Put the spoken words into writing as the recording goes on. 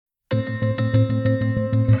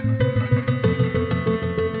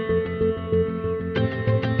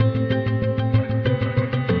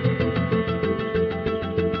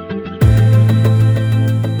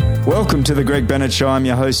Welcome to the Greg Bennett Show. I'm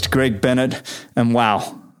your host, Greg Bennett. And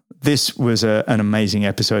wow, this was an amazing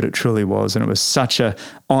episode. It truly was. And it was such an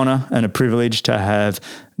honor and a privilege to have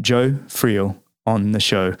Joe Friel on the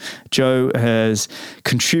show. Joe has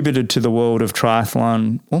contributed to the world of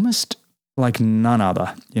triathlon almost like none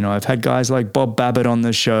other. You know, I've had guys like Bob Babbitt on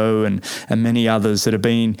the show and many others that have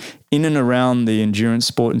been in and around the endurance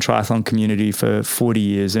sport and triathlon community for 40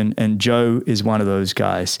 years. And Joe is one of those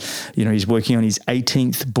guys. You know, he's working on his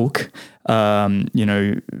 18th book. You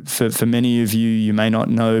know, for many of you, you may not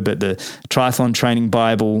know, but the Triathlon Training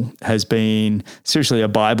Bible has been seriously a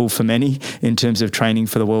Bible for many in terms of training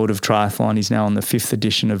for the world of triathlon. He's now on the 5th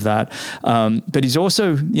edition of that. But he's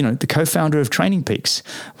also, you know, the co-founder of TrainingPeaks,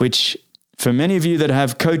 which for many of you that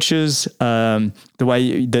have coaches, the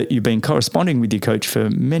way that you've been corresponding with your coach for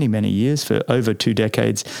many, many years, for over 2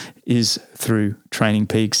 decades, is through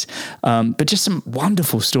TrainingPeaks. But just some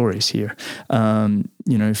wonderful stories here,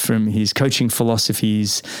 you know, from his coaching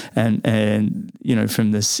philosophies and you know,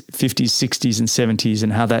 from the 50s, 60s and 70s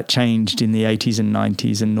and how that changed in the 80s and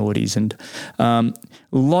 90s and noughties. And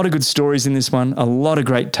a lot of good stories in this one, a lot of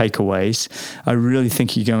great takeaways. I really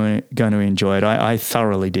think you're going to enjoy it. I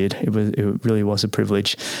thoroughly did. It really was a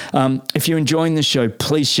privilege. If you're enjoying the show,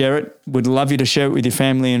 please share it. Would love you to share it with your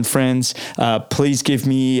family and friends. Please give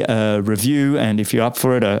me a review, and if you're up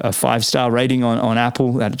for it, a 5-star rating on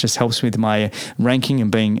Apple. That just helps with my ranking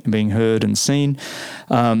and being heard and seen.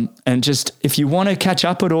 And just if you want to catch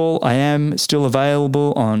up at all, I am still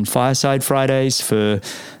available on Fireside Fridays for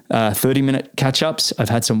 30-minute catch-ups. I've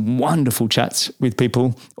had some wonderful chats with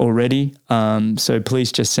people already. So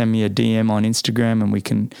please just send me a DM on Instagram and we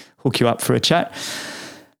can hook you up for a chat.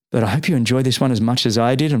 But I hope you enjoy this one as much as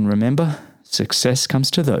I did. And remember, success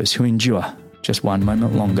comes to those who endure just one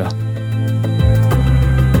moment longer.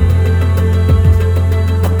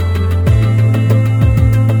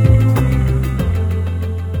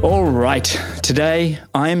 All right. Today,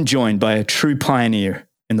 I am joined by a true pioneer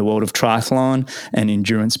in the world of triathlon and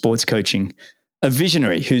endurance sports coaching, a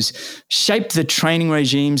visionary who's shaped the training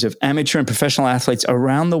regimes of amateur and professional athletes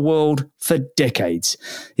around the world for decades.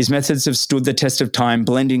 His methods have stood the test of time,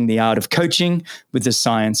 blending the art of coaching with the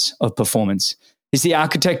science of performance. He's the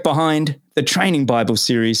architect behind the Training Bible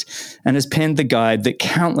series and has penned the guide that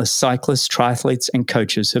countless cyclists, triathletes, and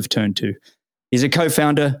coaches have turned to. He's a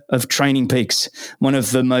co-founder of TrainingPeaks, one of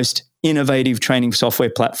the most innovative training software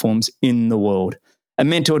platforms in the world. A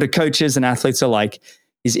mentor to coaches and athletes alike,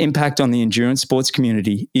 his impact on the endurance sports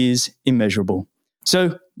community is immeasurable.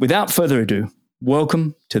 So, without further ado,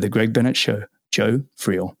 welcome to the Greg Bennett Show, Joe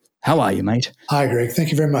Friel. How are you, mate? Hi, Greg.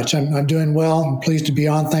 Thank you very much. I'm doing well. I'm pleased to be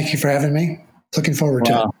on. Thank you for having me. Looking forward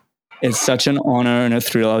to it. It's such an honor and a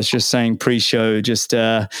thrill. I was just saying pre-show, just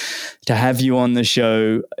to have you on the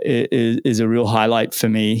show is a real highlight for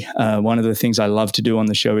me. One of the things I love to do on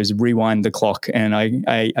the show is rewind the clock, and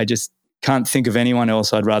I just can't think of anyone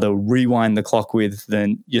else I'd rather rewind the clock with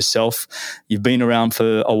than yourself. You've been around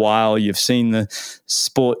for a while. You've seen the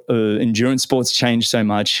sport, endurance sports change so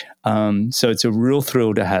much. So it's a real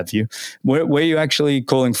thrill to have you. Where are you actually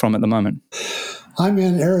calling from at the moment? I'm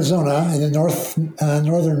in Arizona in the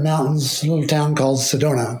northern mountains, a little town called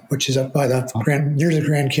Sedona, which is up by near the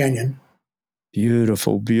Grand Canyon.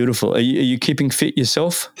 Beautiful, beautiful. Are you keeping fit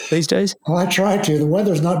yourself these days? Well, I try to. The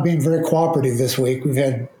weather's not being very cooperative this week. We've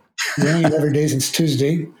had rain every day since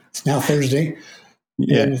Tuesday. It's now Thursday.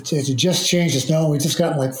 Yeah. And it just changed the snow. We just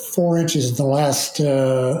got like 4 inches in the last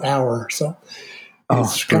hour. So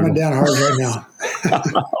it's coming down hard right now.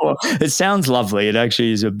 Well, it sounds lovely. It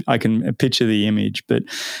actually is. I can picture the image. But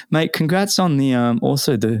mate, congrats on the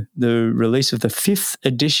also the release of the 5th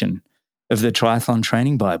edition of the Triathlon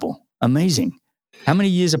Training Bible. Amazing. How many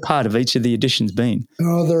years apart have each of the editions been?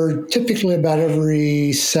 Oh, they're typically about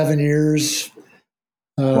every 7 years.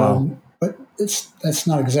 Wow. But that's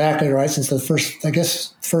not exactly right, since the first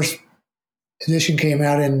edition came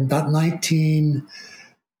out in about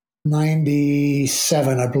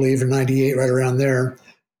 1997, I believe, or 98, right around there.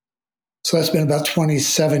 So that's been about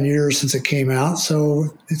 27 years since it came out.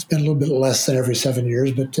 So it's been a little bit less than every 7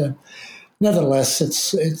 years, but nevertheless,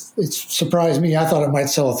 it's surprised me. I thought it might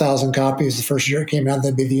sell 1,000 copies the first year it came out.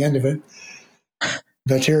 That'd be the end of it.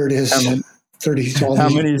 But here it is. 30, 12 How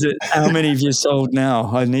many is it? How many have you sold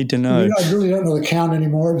now? I need to know. I really don't know the count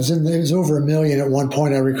anymore. It was over 1 million at one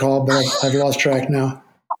point, I recall, but I've lost track now.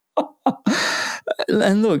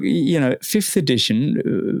 And look, 5th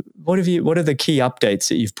edition. What are the key updates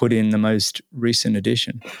that you've put in the most recent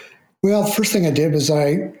edition? Well, the first thing I did was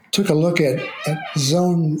I took a look at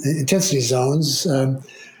zone intensity zones.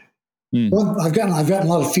 Well, I've gotten a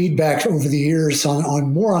lot of feedback over the years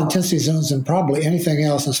on more on intensity zones than probably anything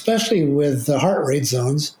else, especially with the heart rate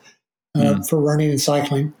zones for running and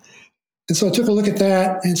cycling. And so I took a look at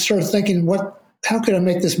that and started thinking, how could I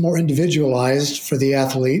make this more individualized for the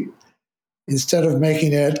athlete instead of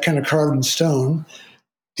making it kind of carved in stone?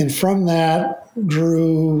 And from that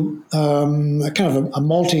grew a kind of a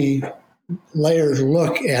multi-layered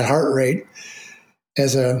look at heart rate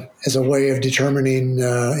as a way of determining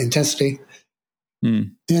intensity.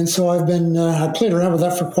 And so I played around with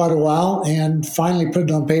that for quite a while and finally put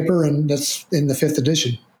it on paper, and that's in the 5th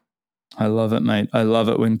edition. I love it, mate. I love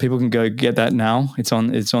it when people can go get that now. It's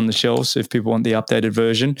on the shelves. If people want the updated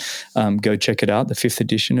version, go check it out, the 5th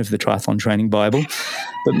edition of the Triathlon Training Bible.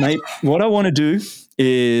 But mate, what I want to do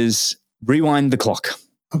is rewind the clock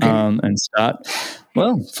and start,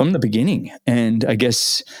 from the beginning. And I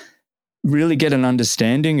guess really get an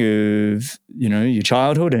understanding of, your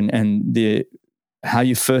childhood and how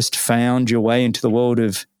you first found your way into the world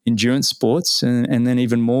of endurance sports and then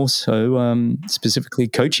even more so specifically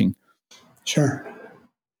coaching. Sure.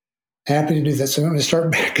 Happy to do that. So I'm going to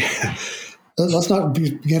start back. Let's not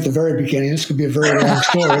begin at the very beginning. This could be a very long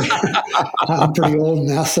story. I'm pretty old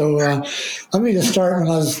now. So let me just start when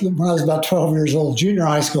I was about 12 years old, junior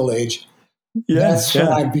high school age. That's when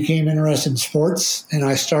I became interested in sports, and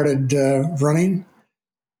I started running.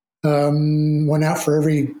 Went out for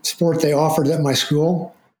every sport they offered at my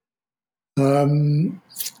school. And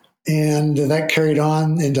that carried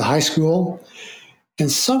on into high school. And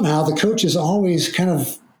somehow the coaches always kind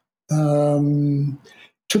of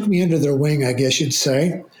took me under their wing, I guess you'd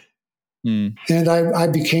say. And I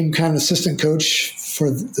became kind of assistant coach for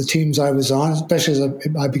the teams I was on, especially as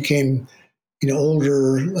I became,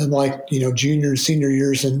 older, like, junior and senior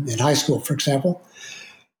years in high school, for example.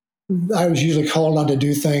 I was usually called on to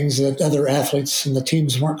do things that other athletes and the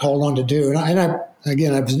teams weren't called on to do. And I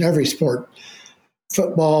was in every sport,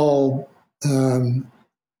 football,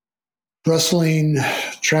 wrestling,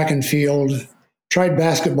 track and field, tried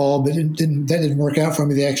basketball, but that didn't work out for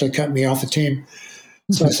me. They actually cut me off the team.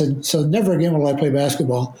 So I said, never again will I play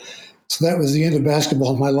basketball. So that was the end of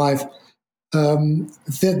basketball in my life.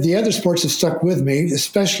 The other sports have stuck with me,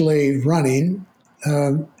 especially running.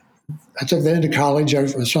 I took that into college. I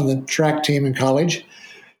was on the track team in college.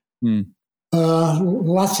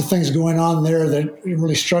 Lots of things going on there that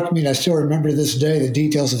really struck me, and I still remember to this day the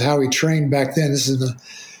details of how we trained back then. This is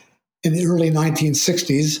in the early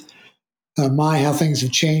 1960s. How things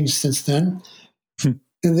have changed since then. And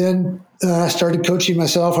then I started coaching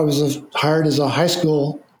myself. I was hired as a high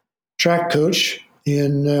school track coach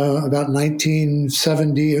in about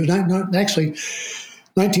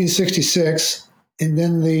 1966. And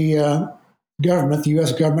then the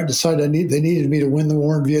U.S. government decided they needed me to win the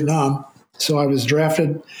war in Vietnam. So I was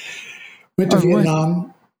drafted, went to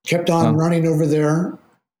Vietnam, kept on running over there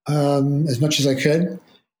as much as I could.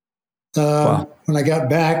 When I got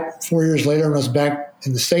back 4 years later, when I was back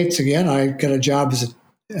in the States again, I got a job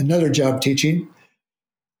another job teaching,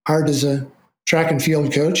 hired as a track and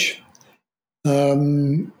field coach.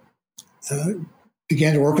 Began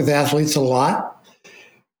to work with athletes a lot.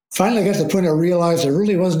 Finally, I got to the point I realized I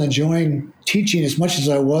really wasn't enjoying teaching as much as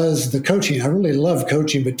I was the coaching. I really loved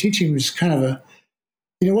coaching, but teaching was kind of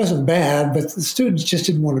it wasn't bad, but the students just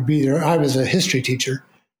didn't want to be there. I was a history teacher.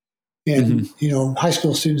 And, high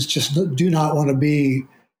school students just do not want to be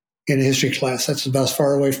in a history class. That's about as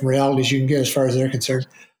far away from reality as you can get as far as they're concerned.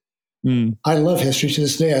 I love history to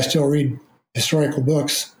this day. I still read historical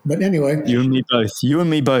books. But anyway. You and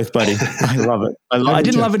me both, buddy. I love it. I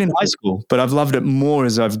didn't love it in high school, but I've loved it more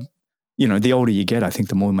as I've, the older you get, I think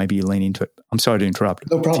the more maybe you lean into it. I'm sorry to interrupt.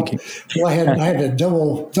 No problem. Well, I had a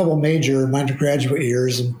double major in my undergraduate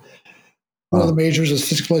years, and one of the majors was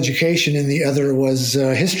physical education and the other was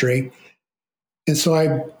history. And so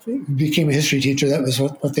I became a history teacher. That was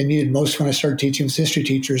what they needed most when I started teaching, was history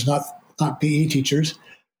teachers, not PE teachers.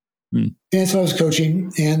 And so I was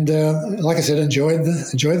coaching, and like I said, enjoyed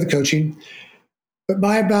the coaching. But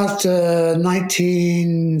by about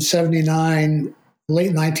 1979,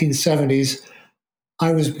 late 1970s,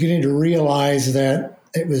 I was beginning to realize that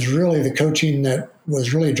it was really the coaching that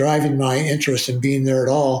was really driving my interest in being there at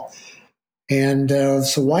all. And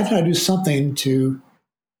so why didn't I do something to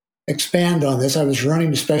expand on this? I was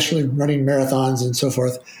especially running marathons and so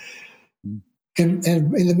forth. And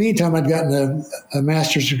in the meantime, I'd gotten a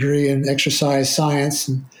master's degree in exercise science.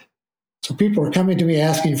 And so people were coming to me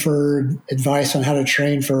asking for advice on how to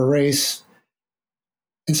train for a race.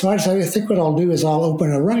 And so I decided, I think what I'll do is I'll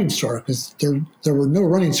open a running store, because there were no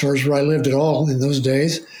running stores where I lived at all in those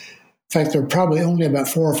days. fact, there were probably only about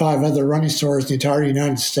 4 or 5 other running stores in the entire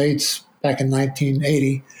United States back in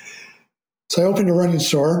 1980. So I opened a running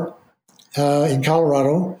store in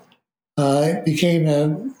Colorado. It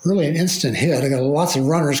became really an instant hit. I got lots of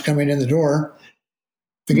runners coming in the door.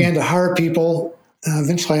 Began to hire people.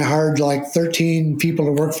 Eventually, I hired like 13 people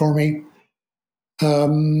to work for me.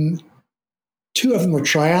 2 of them were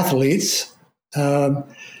triathletes. And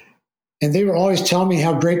they were always telling me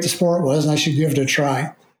how great the sport was and I should give it a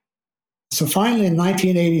try. So finally, in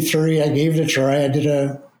 1983, I gave it a try. I did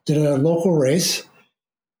a local race,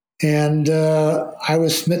 and I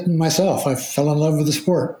was smitten myself. I fell in love with the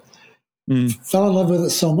sport. Fell in love with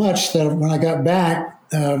it so much that when I got back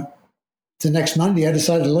the next Monday, I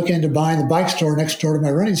decided to look into buying the bike store next door to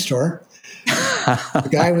my running store. The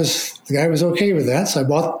guy was okay with that, so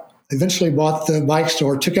I eventually bought the bike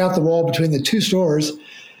store, took out the wall between the 2 stores,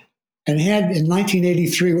 and had in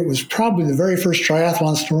 1983 what was probably the very first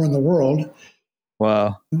triathlon store in the world.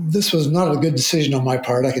 Wow. This was not a good decision on my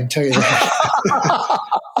part, I can tell you that.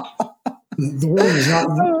 The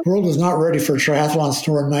world was not ready for a triathlon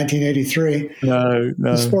store in 1983. No.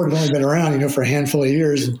 The sport had only been around, for a handful of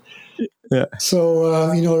years. Yeah.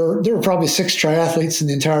 So, there were probably 6 triathletes in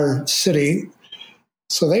the entire city.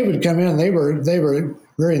 So they would come in and they were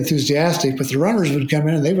very enthusiastic, but the runners would come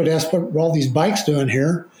in and they would ask what all these bikes doing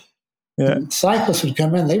here. Yeah. Cyclists would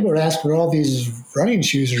come in, they would ask what all these running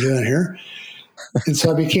shoes are doing here. And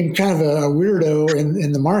so I became kind of a weirdo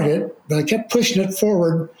in the market, but I kept pushing it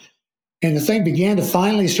forward. And the thing began to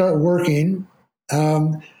finally start working.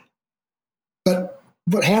 But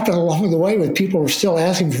what happened along the way was people were still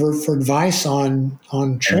asking for advice on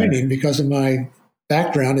training because of my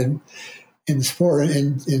background in sport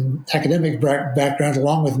and in academic background,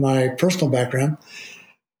 along with my personal background.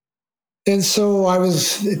 And so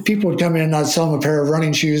people would come in and I'd sell them a pair of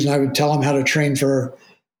running shoes and I would tell them how to train for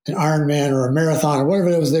an Ironman or a marathon or whatever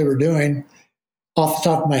it was they were doing off the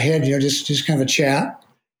top of my head, just kind of a chat.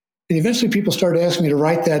 And eventually people started asking me to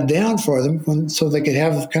write that down for them so they could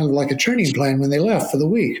have kind of like a training plan when they left for the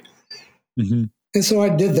week. Mm-hmm. And so I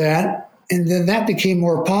did that. And then that became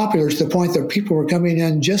more popular to the point that people were coming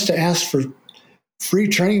in just to ask for free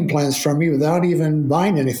training plans from me without even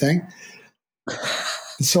buying anything.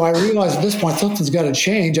 And so I realized at this point, something's got to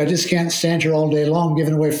change. I just can't stand here all day long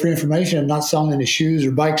giving away free information and not selling any shoes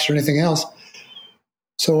or bikes or anything else.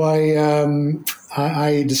 So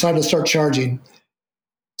I decided to start charging.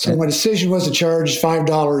 So my decision was to charge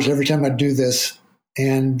 $5 every time I do this.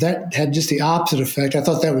 And that had just the opposite effect. I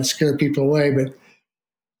thought that would scare people away, but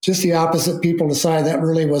just the opposite. People decided that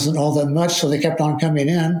really wasn't all that much, so they kept on coming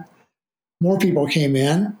in. More people came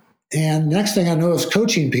in. And next thing I know is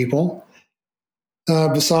coaching people.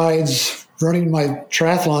 Besides running my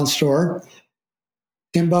triathlon store.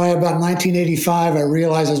 And by about 1985, I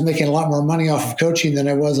realized I was making a lot more money off of coaching than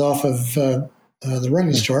I was off of the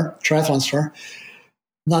running store, triathlon store.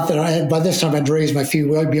 Not that by this time I'd raised my fee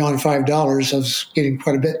well beyond $5. I was getting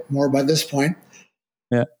quite a bit more by this point.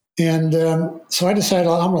 Yeah. And so I decided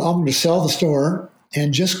I'm going to sell the store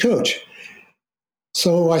and just coach.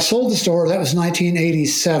 So I sold the store. That was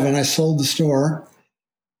 1987. I sold the store.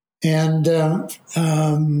 And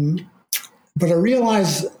but I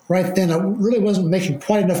realized right then I really wasn't making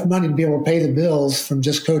quite enough money to be able to pay the bills from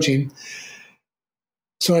just coaching.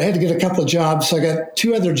 So I had to get a couple of jobs. So I got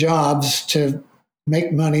 2 other jobs to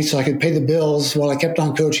make money so I could pay the bills while I kept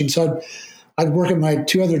on coaching. So I'd work at my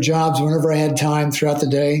 2 other jobs whenever I had time throughout the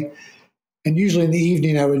day. And usually in the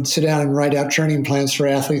evening, I would sit down and write out training plans for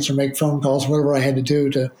athletes or make phone calls, whatever I had to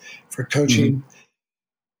do for coaching. Mm-hmm.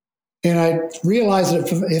 And I realized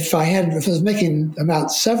that if I was making about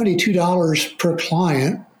 $72 per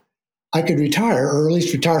client, I could retire, or at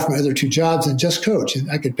least retire from my other 2 jobs and just coach, and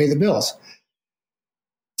I could pay the bills.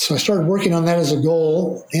 So I started working on that as a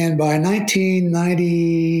goal. And by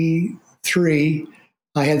 1993,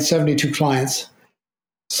 I had 72 clients.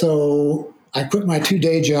 So I quit my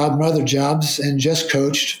 2-day job, my other jobs, and just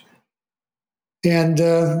coached. And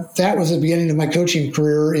that was the beginning of my coaching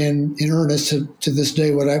career in earnest to this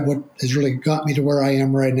day. What has really got me to where I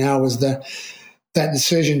am right now was that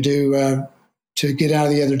decision to get out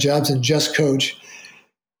of the other jobs and just coach.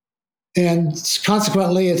 And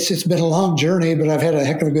consequently, it's been a long journey, but I've had a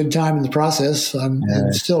heck of a good time in the process.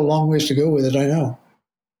 And still a long ways to go with it, I know.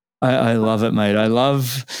 I love it, mate. I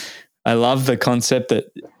love the concept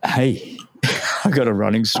that, hey, I got a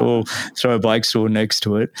running store, throw a bike store next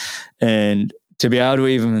to it. And to be able to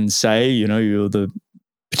even say, you're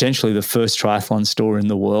potentially the first triathlon store in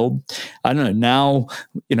the world. I don't know. Now,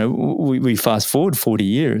 we fast forward 40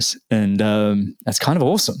 years and that's kind of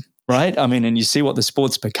awesome. right? I mean, and you see what the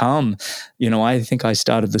sport's become. I think I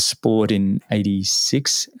started the sport in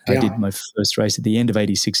 86. Yeah. I did my first race at the end of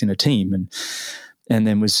 86 in a team and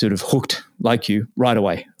then was sort of hooked like you right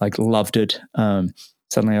away, like loved it.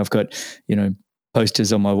 Suddenly I've got,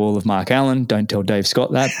 posters on my wall of Mark Allen. Don't tell Dave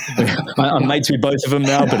Scott that. I'm mates with both of them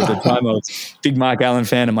now, but at the time I was a big Mark Allen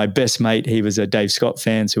fan, and my best mate, he was a Dave Scott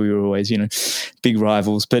fan. So we were always, big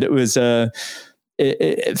rivals. But it was,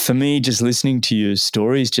 for me, just listening to your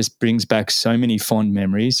stories just brings back so many fond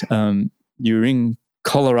memories. You were in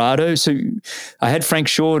Colorado. So I had Frank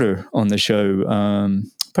Shorter on the show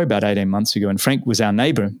probably about 18 months ago, and Frank was our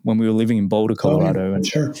neighbor when we were living in Boulder, Colorado. And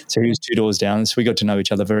sure. So he was 2 doors down, so we got to know each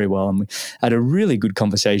other very well, and we had a really good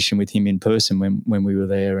conversation with him in person when we were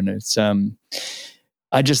there. And it's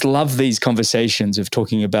I just love these conversations of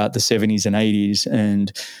talking about the 70s and 80s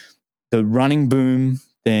and the running boom,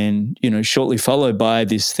 then shortly followed by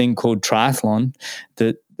this thing called triathlon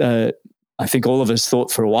that I think all of us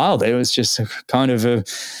thought for a while there was just a kind of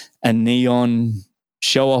a neon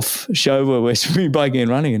show-off show where we're speed biking and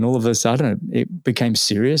running, and all of a sudden it became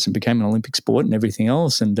serious and became an Olympic sport and everything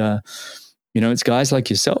else. And it's guys like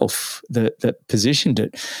yourself that positioned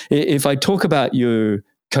it. If I talk about your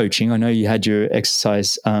coaching, I know you had your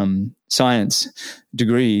exercise science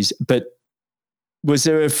degrees, but was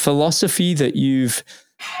there a philosophy that you've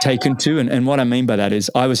taken to? And what I mean by that is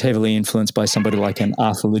I was heavily influenced by somebody like an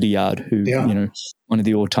Arthur Lydiard, who, one of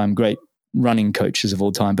the all-time great running coaches of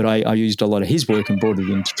all time, but I used a lot of his work and brought it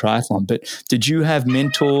into triathlon. But did you have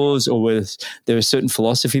mentors, or was there a certain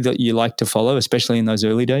philosophy that you like to follow, especially in those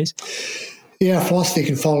early days? Yeah, philosophy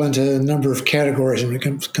can fall into a number of categories when it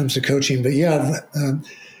comes to coaching. But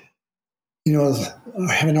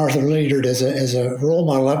having Arthur Lydiard as a role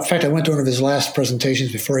model. In fact, I went to one of his last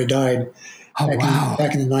presentations before he died.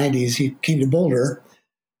 Back in the 90s. He came to Boulder.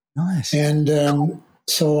 Nice. And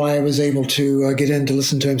so I was able to get in to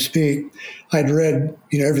listen to him speak. I'd read,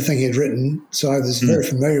 everything he had written, so I was very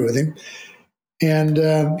familiar with him. And,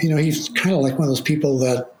 he's kind of like one of those people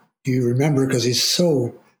that you remember because he's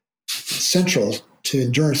so central to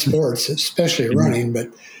endurance sports, especially running, but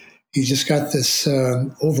he's just got this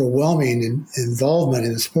overwhelming involvement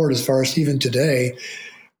in the sport as far as even today.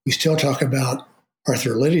 We still talk about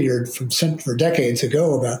Arthur Lydiard for decades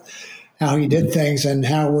ago about how he did things and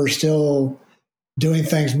how we're still doing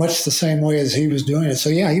things much the same way as he was doing it. So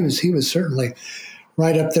yeah, he was certainly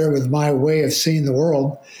right up there with my way of seeing the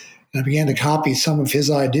world. And I began to copy some of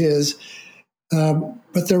his ideas.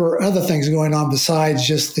 But there were other things going on besides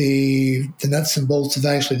just the nuts and bolts of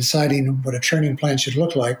actually deciding what a training plan should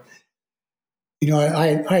look like.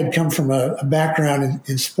 I had come from a background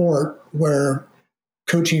in sport where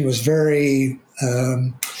coaching was very,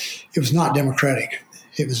 it was not democratic.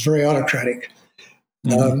 It was very autocratic.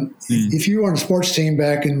 If you were on a sports team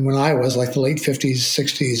back in when I was like the late 50s,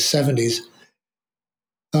 60s,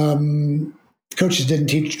 70s, coaches didn't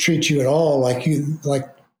treat you at all like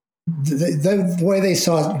the way they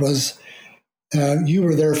saw it was you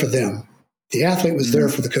were there for them. The athlete was there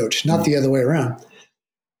for the coach, not the other way around.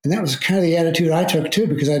 And that was kind of the attitude I took too,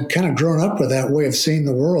 because I'd kind of grown up with that way of seeing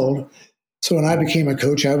the world. So when I became a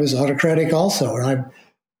coach, I was autocratic also, and I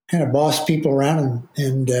kind of bossed people around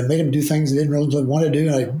and made them do things they didn't really want to do.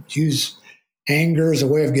 And I'd use anger as a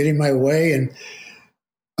way of getting my way. And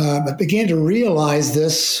I began to realize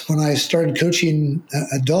this when I started coaching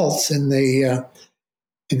adults in the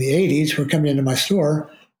 80s who were coming into my store,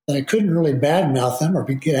 that I couldn't really badmouth them or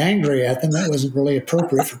get angry at them. That wasn't really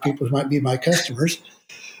appropriate for people who might be my customers.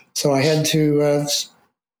 So I had to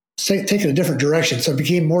take it a different direction. So I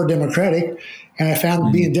became more democratic, and I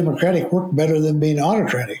found being democratic worked better than being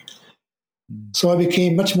autocratic. So I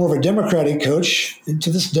became much more of a democratic coach. And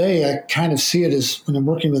to this day, I kind of see it as when I'm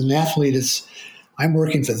working with an athlete, I'm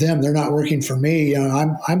working for them. They're not working for me.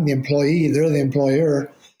 I'm the employee. They're the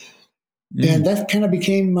employer. And that kind of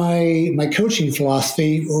became my coaching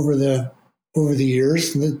philosophy over the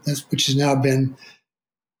years, which has now been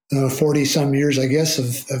 40 some years, I guess,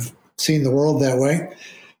 of seeing the world that way.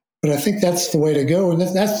 But I think that's the way to go, and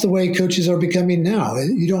that's the way coaches are becoming now.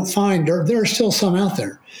 You don't find there are still some out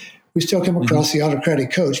there. We still come across the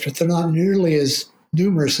autocratic coach, but they're not nearly as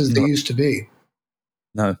numerous as they used to be.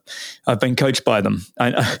 No, I've been coached by them.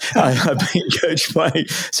 I've been coached by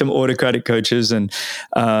some autocratic coaches, and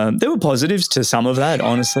there were positives to some of that,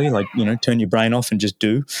 honestly, like, turn your brain off and just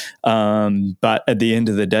do. But at the end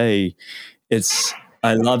of the day,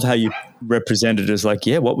 I love how you represent it as like,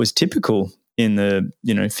 what was typical in the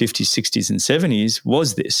 50s, 60s, and 70s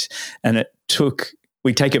was this. And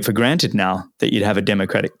we take it for granted now that you'd have a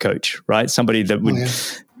democratic coach, right? Somebody that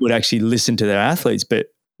would actually listen to their athletes. But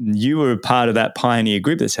you were part of that pioneer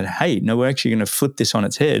group that said, hey, no, we're actually going to flip this on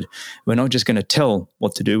its head. We're not just going to tell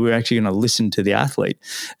what to do. We're actually going to listen to the athlete.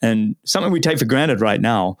 And something we take for granted right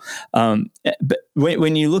now. But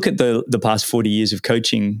when you look at the past 40 years of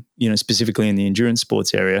coaching, specifically in the endurance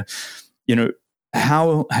sports area,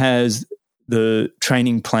 how has the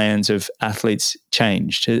training plans of athletes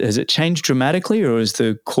changed? Has it changed dramatically, or is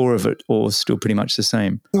the core of it all still pretty much the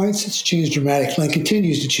same? No, it's changed dramatically. It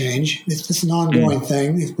continues to change. It's an ongoing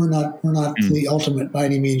thing. We're not the ultimate by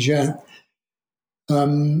any means yet.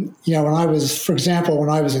 When I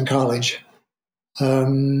was in college,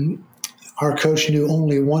 our coach knew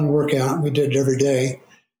only one workout. We did it every day.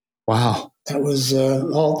 Wow. That was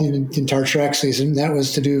all the entire track season. That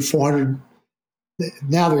was to do 400.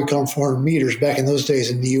 Now that we call them 400 meters, back in those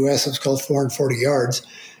days in the U.S., it was called 440 yards.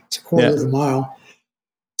 It's a quarter of a mile.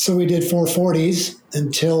 So we did 440s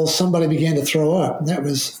until somebody began to throw up. That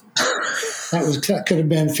could have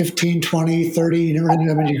been 15, 20, 30. You never knew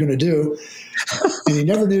how many you're going to do. And you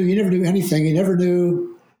never knew anything. You never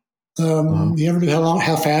knew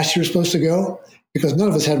how fast you were supposed to go, because none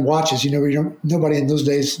of us had watches. Nobody in those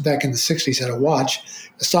days, back in the 60s, had a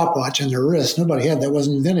stopwatch on their wrist. Nobody had that.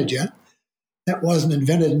 Wasn't invented yet. That wasn't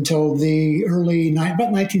invented until the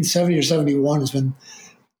about 1970 or 71 is when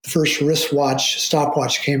the first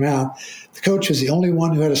stopwatch came out. The coach was the only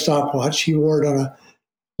one who had a stopwatch. He wore it on a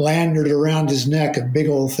lanyard around his neck, a big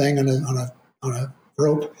old thing on a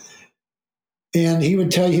rope. And he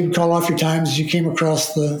would call off your times as you came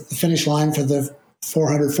across the finish line for the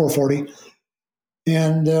 400, 440.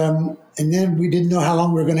 And then we didn't know how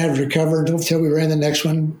long we were going to have to recover until we ran the next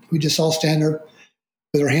one. We just all stand there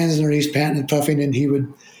with our hands in our knees, panting and puffing, and he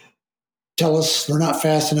would tell us, we're not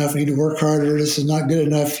fast enough, we need to work harder, this is not good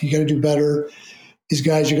enough, you got to do better. These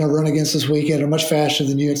guys you're going to run against this weekend are much faster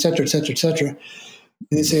than you, et cetera, et cetera, et cetera. And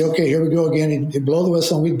he'd say, okay, here we go again. He'd blow the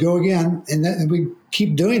whistle, and we'd go again. And we'd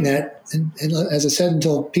keep doing that. And as I said,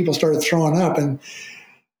 until people started throwing up. And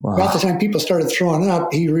about the time people started throwing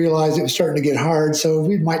up, he realized it was starting to get hard. So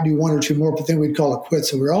we might do one or two more, but then we'd call it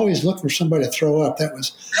quits. So we were always looking for somebody to throw up. That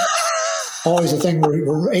was always the thing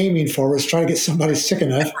we're aiming for, was try to get somebody sick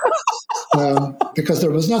enough, because there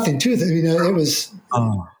was nothing to that. It was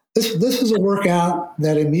this was a workout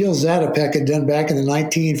that Emil Zatopek had done back in the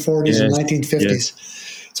 1940s and 1950s. Yes.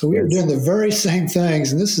 So we were doing the very same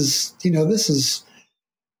things, and this is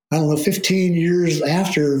I don't know, 15 years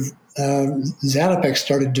after Zatopek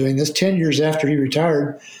started doing this, 10 years after he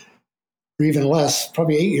retired, or even less,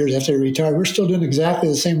 probably 8 years after he retired. We're still doing exactly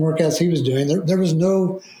the same workouts he was doing. There was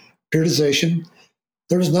no periodization.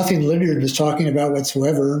 There was nothing Lydiard was talking about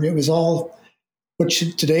whatsoever. It was all what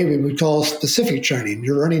today we would call specific training.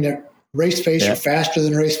 You're running at race pace or faster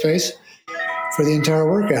than race pace for the entire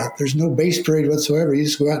workout. There's no base period whatsoever. You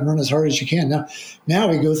just go out and run as hard as you can. Now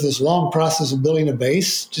we go through this long process of building a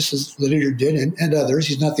base, just as Lydiard did, and others.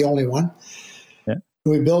 He's not the only one. Yeah.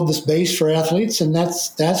 We build this base for athletes, and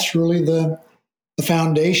that's really the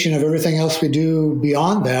foundation of everything else we do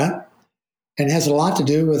beyond that. And it has a lot to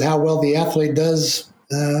do with how well the athlete does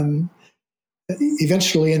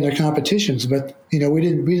eventually in their competitions. But we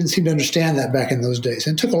didn't seem to understand that back in those days.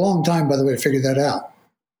 And it took a long time, by the way, to figure that out.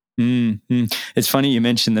 Mm-hmm. It's funny you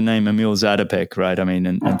mentioned the name Emil Zatopek, right? I mean,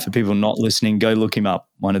 and for people not listening, go look him up.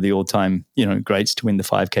 One of the all-time greats to win the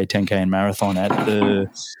 5K, 10K, and marathon at the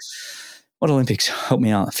what Olympics? Help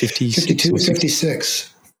me out. 52,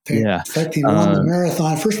 56. Yeah. In fact, he won the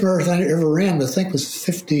marathon. First marathon he ever ran, I think, was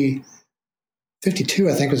 52,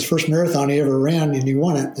 I think, was the first marathon he ever ran, and he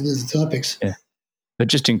won it at the Olympics. Yeah. But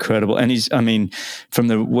just incredible. And from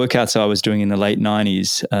the workouts I was doing in the late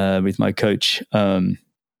 90s with my coach,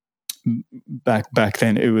 back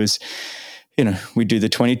then, it was, we do the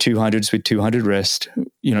 2200s with 200 rest,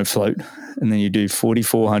 float. And then you do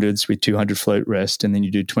 4400s with 200 float rest. And then you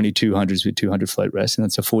do 2200s with 200 float rest. And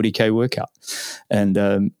that's a 40K workout.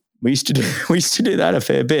 And, we used to do that a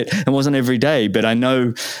fair bit. It wasn't every day, but I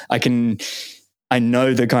know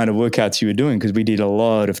the kind of workouts you were doing, because we did a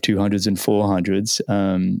lot of 200s and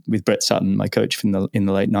 400s with Brett Sutton, my coach in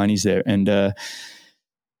the late 90s there. And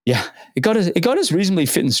it got us reasonably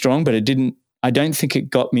fit and strong, but I don't think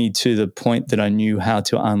it got me to the point that I knew how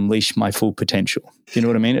to unleash my full potential. You know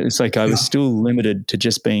what I mean? It's like I was still limited to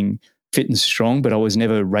just being fit and strong, but I was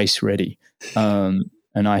never race ready.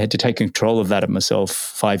 And I had to take control of that of myself.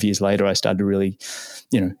 5 years later, I started to really,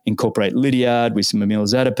 incorporate Lydiard with some Emil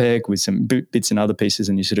Zatopek, with some bits and other pieces,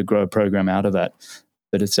 and you sort of grow a program out of that.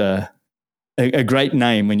 But it's a great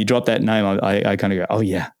name. When you drop that name, I kind of go, oh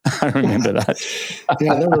yeah, I remember that.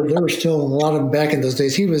 Yeah, there were still a lot of them back in those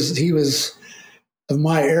days. He was of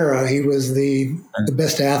my era. He was the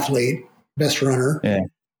best athlete, best runner. Yeah.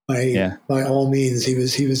 by all means, he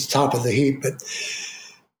was top of the heap.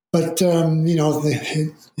 But there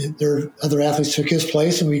other athletes took his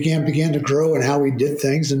place, and we began to grow in how we did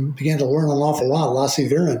things, and began to learn an awful lot. Lassie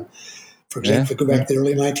Viren, for example, go back to the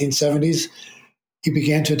early 1970s, he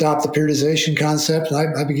began to adopt the periodization concept,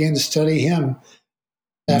 and I began to study him.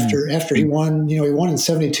 After he won, he won in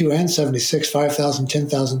 72 and 76, 5,000,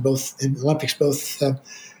 10,000, both in Olympics,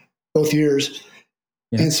 both years.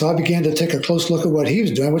 Yeah. And so I began to take a close look at what he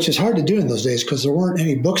was doing, which is hard to do in those days because there weren't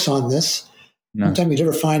any books on this. No. One time you'd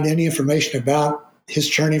ever find any information about his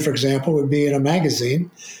journey, for example, would be in a magazine.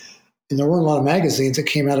 And there weren't a lot of magazines that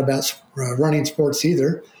came out about running sports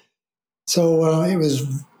either. So it was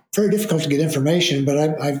very difficult to get information, but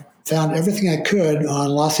I found everything I could on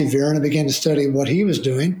Lassie Viren and began to study what he was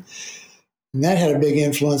doing. And that had a big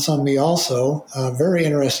influence on me also. A very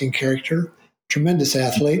interesting character, tremendous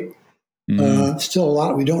athlete. Still a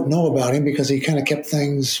lot we don't know about him because he kind of kept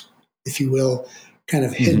things, if you will, kind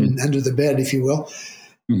of hidden under the bed, if you will.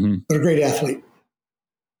 But a great athlete.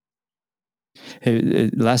 Hey,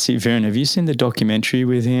 Lassie Viren, have you seen the documentary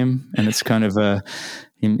with him? And it's kind of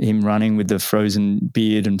him running with the frozen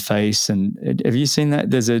beard and face. And have you seen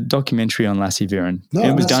that? There's a documentary on Lassie Viren. No,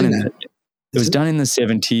 it was done in that. It was done in the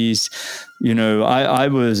 70s. I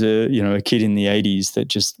was a kid in the 80s that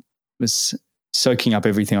just was soaking up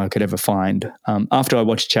everything I could ever find. After I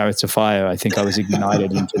watched Chariots of Fire, I think I was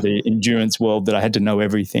ignited into the endurance world that I had to know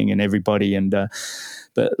everything and everybody. And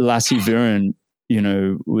but Lassie Viren,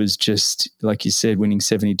 was just, like you said, winning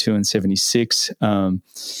 72 and 76.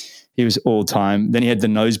 He was all time. Then he had the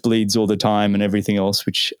nosebleeds all the time and everything else,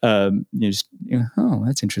 which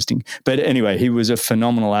that's interesting. But anyway, he was a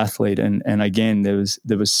phenomenal athlete, and again, there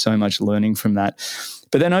was so much learning from that.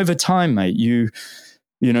 But then over time, mate,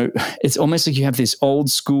 it's almost like you have this old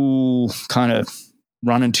school kind of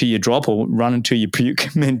run until you drop or run until you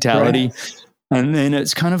puke mentality, right. And then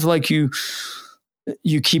it's kind of like you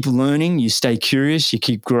keep learning, you stay curious, you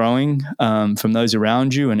keep growing from those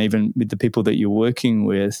around you and even with the people that you're working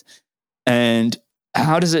with. And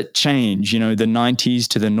how does it change? The 90s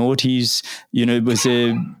to the noughties, was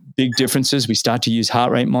there big differences? We start to use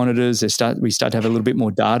heart rate monitors. We start to have a little bit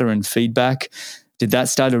more data and feedback. Did that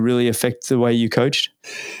start to really affect the way you coached?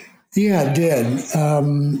 Yeah, it did.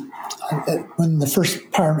 When the first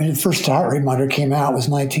heart rate monitor came out was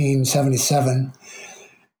 1977.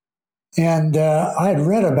 And I had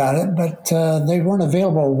read about it, but they weren't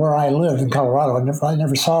available where I lived in Colorado. I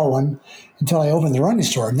never saw one until I opened the running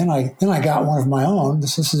store. And then I got one of my own.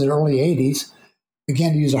 This is the early 80s.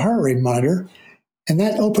 Began to use a heart rate monitor. And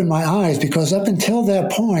that opened my eyes because up until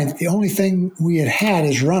that point, the only thing we had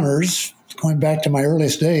as runners, going back to my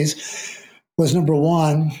earliest days, was number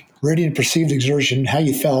one, radiant perceived exertion, how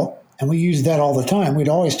you felt. And we used that all the time. We'd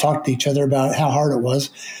always talk to each other about how hard it was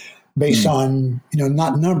based on,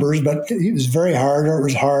 not numbers, but it was very hard, or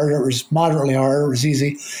it was moderately hard, or it was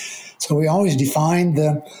easy. So we always defined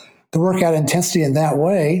the workout intensity in that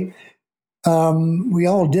way. We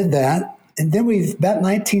all did that. And then about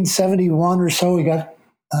 1971 or so, we got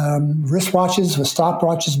wristwatches with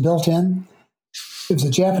stopwatches built in. It was a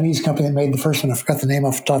Japanese company that made the first one. I forgot the name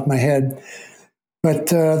off the top of my head. But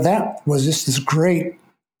that was just this great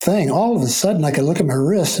thing. All of a sudden, I could look at my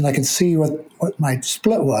wrist and I could see what my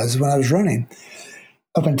split was when I was running.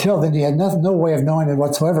 Up until then, you had no way of knowing it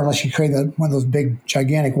whatsoever unless you created one of those big,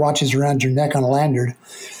 gigantic watches around your neck on a lanyard.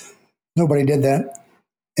 Nobody did that.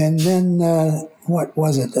 And then, what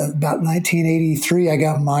was it? About 1983, I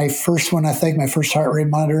got my first one, I think, my first heart rate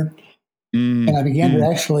monitor. And I began to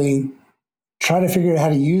actually try to figure out how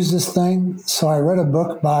to use this thing. So I read a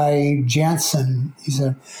book by Janssen.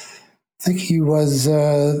 I think he was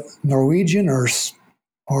Norwegian or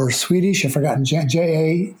Swedish. I've forgotten.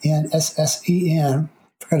 Janssen.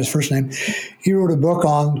 Forgot his first name. He wrote a book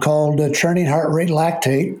called Training Heart Rate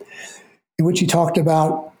Lactate, in which he talked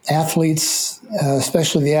about athletes,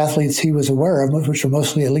 especially the athletes he was aware of, which were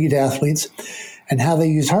mostly elite athletes, and how they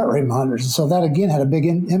use heart rate monitors. And so that, again, had a big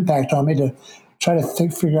impact on me to try to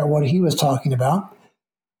figure out what he was talking about.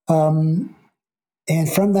 And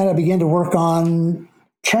from that, I began to work on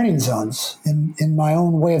training zones in my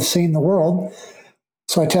own way of seeing the world.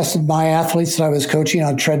 So I tested my athletes that I was coaching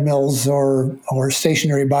on treadmills or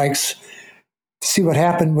stationary bikes to see what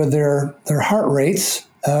happened with their heart rates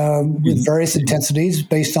with various intensities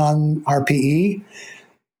based on RPE.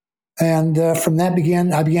 And from that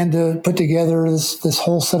I began to put together this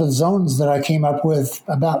whole set of zones that I came up with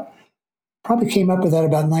about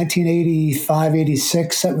 1985,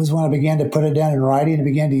 86. That was when I began to put it down in writing and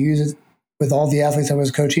began to use it with all the athletes I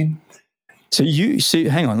was coaching. So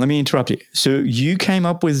hang on, let me interrupt you. So you came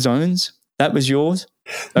up with zones? That was yours?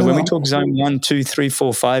 Like when we talk zone 1, 2, 3,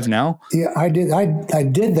 4, 5 now. Yeah, I did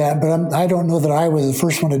that, but I don't know that I was the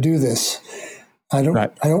first one to do this. I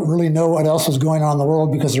don't really know what else was going on in the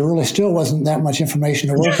world because there really still wasn't that much information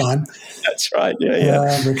to work on. That's right.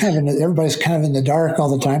 Yeah. We're kind of everybody's kind of in the dark all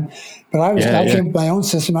the time. But I came up with my own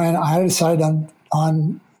system. I decided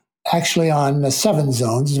on 7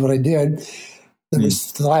 zones is what I did. There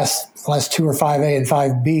was the last 2 are 5A and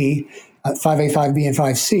 5B, 5A, 5B, and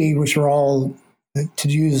 5C, which were all, to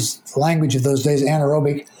use the language of those days,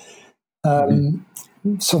 anaerobic.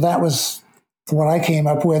 So that was what I came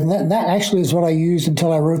up with. And that actually is what I used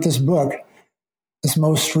until I wrote this book, this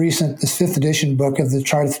most recent, this 5th edition book of the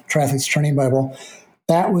Triathletes Training Bible.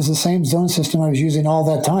 That was the same zone system I was using all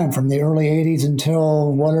that time, from the early 80s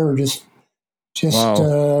until whatever, just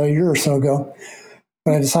a year or so ago.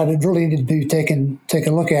 But I decided really needed to take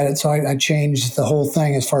a look at it. So I changed the whole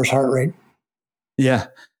thing as far as heart rate. Yeah.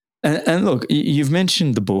 And look, you've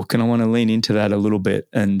mentioned the book, and I want to lean into that a little bit.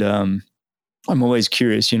 And I'm always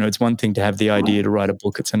curious, it's one thing to have the idea to write a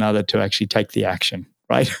book. It's another to actually take the action,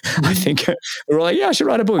 right? I think we're all like, yeah, I should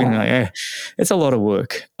write a book. And I'm like, yeah, it's a lot of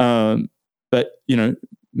work. But,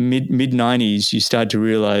 mid-90s, you start to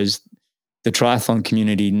realize the triathlon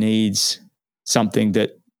community needs something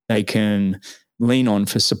that they can lean on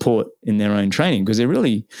for support in their own training, because it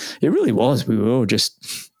really was. We were all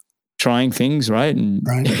just trying things, right? And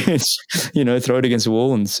it's, throw it against the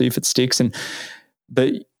wall and see if it sticks.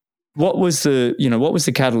 But what was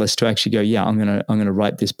the catalyst to actually go, yeah, I'm gonna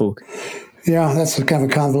write this book? Yeah, that's a kind of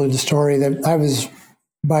a convoluted story. That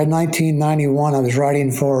by 1991, I was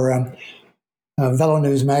writing for Velo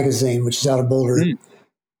News magazine, which is out of Boulder.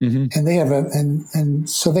 Mm-hmm. And they have and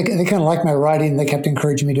so they kind of like my writing. They kept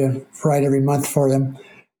encouraging me to write every month for them.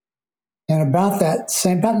 And about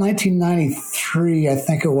 1993, I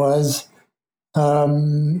think it was,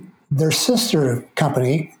 their sister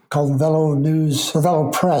company called Velo News, or Velo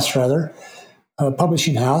Press rather, a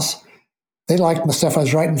publishing house. They liked my stuff I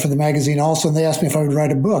was writing for the magazine also, and they asked me if I would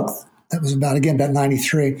write a book. That was about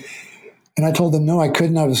 93. And I told them no, I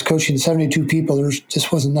couldn't. I was coaching 72 people. There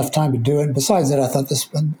just wasn't enough time to do it. And besides that, I thought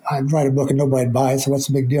I'd write a book and nobody'd buy it, so what's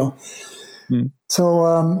the big deal?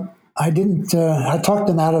 So I didn't. I talked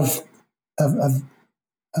them out of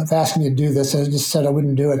asking me to do this. I just said I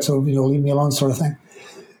wouldn't do it, so leave me alone, sort of thing.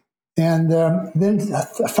 And then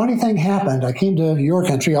a funny thing happened. I came to your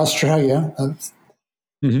country, Australia.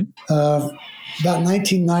 About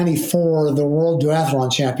 1994, the World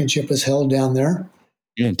Duathlon Championship was held down there.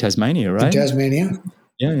 Yeah, in Tasmania, right? In Tasmania.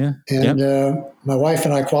 Yeah. And my wife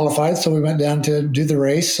and I qualified, so we went down to do the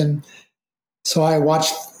race. And so I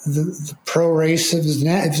watched the pro race. It was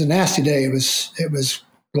a nasty day. It was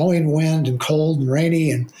blowing wind and cold and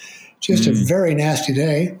rainy and just a very nasty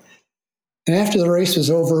day. And after the race was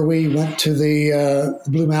over, we went to the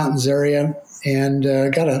Blue Mountains area and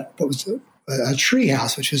got a tree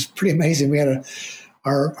house, which was pretty amazing. We had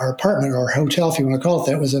our apartment, or hotel, if you want to call it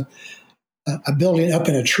that, was a building up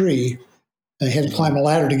in a tree. I had to climb a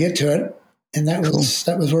ladder to get to it, and that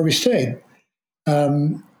was where we stayed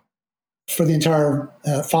for the entire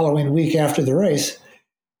following week after the race.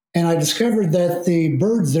 And I discovered that the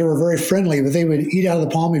birds there were very friendly, but they would eat out of the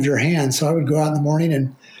palm of your hand. So I would go out in the morning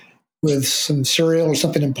and with some cereal or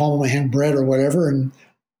something in the palm of my hand, bread or whatever, and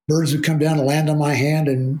birds would come down and land on my hand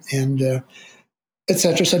and et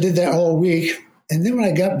cetera. So I did that all week. And then when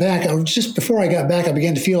I got back, before I got back, I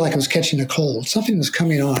began to feel like I was catching a cold. Something was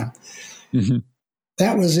coming on. Mm-hmm.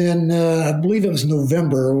 That was in, I believe it was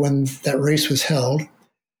November when that race was held.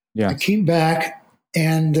 Yeah. I came back,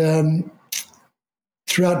 and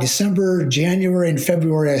throughout December, January, and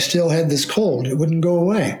February, I still had this cold. It wouldn't go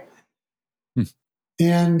away.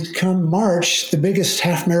 And come March, the biggest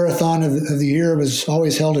half marathon of the year was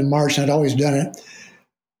always held in March, and I'd always done it.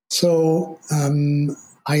 So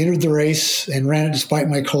I entered the race and ran it despite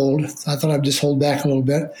my cold. I thought I'd just hold back a little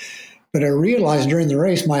bit. But I realized during the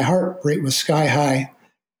race, my heart rate was sky high.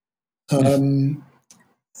 And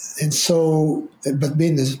so, but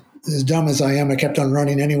being as dumb as I am, I kept on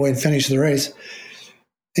running anyway and finished the race.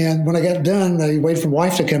 And when I got done, I waited for my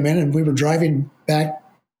wife to come in, and we were driving back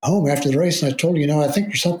home after the race. And I told her, I think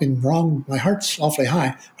there's something wrong. My heart's awfully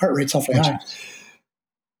high. Heart rate's awfully high.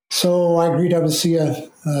 So I agreed I would see a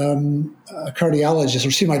cardiologist,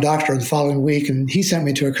 or see my doctor the following week. And he sent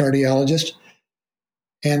me to a cardiologist.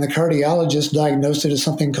 And the cardiologist diagnosed it as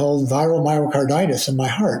something called viral myocarditis in my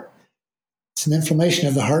heart. It's an inflammation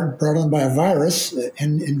of the heart brought on by a virus.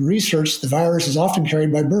 And in research, the virus is often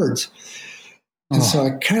carried by birds. And so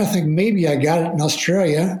I kind of think maybe I got it in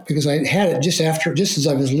Australia, because I had it just as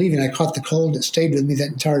I was leaving. I caught the cold. It stayed with me that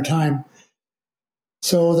entire time.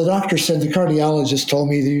 So the doctor said, the cardiologist told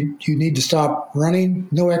me that you need to stop running,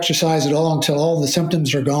 no exercise at all until all the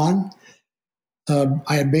symptoms are gone.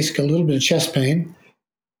 I had basically a little bit of chest pain,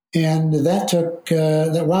 and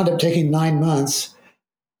that wound up taking 9 months.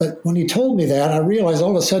 But when he told me that, I realized all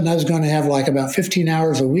of a sudden I was going to have like about 15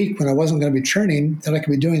 hours a week when I wasn't going to be training, that I could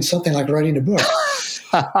be doing something like writing a book.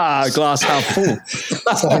 Glass half full.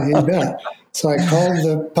 You bet. So I called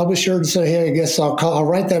the publisher and said, hey, I guess I'll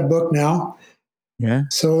write that book now. Yeah.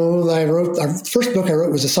 So our first book I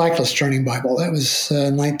wrote was a cyclist training Bible. That was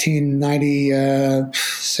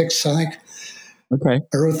 1996, I think. Okay.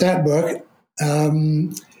 I wrote that book.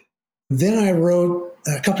 Then I wrote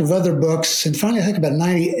a couple of other books. And finally, I think about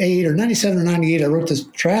 98 or 97 or 98, I wrote this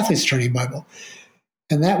triathletes training Bible.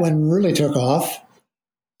 And that one really took off.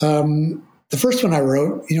 The first one I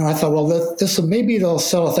wrote, I thought, well, maybe it'll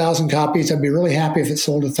sell 1,000 copies. I'd be really happy if it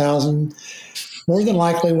sold 1,000. More than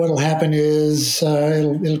likely, what'll happen is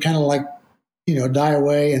it'll kind of like, die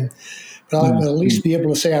away. But I'll at least be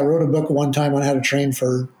able to say I wrote a book at one time on how to train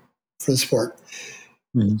for the sport.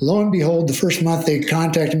 Mm-hmm. Lo and behold, the first month they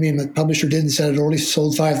contacted me, and the publisher did and said it already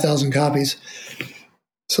sold 5,000 copies.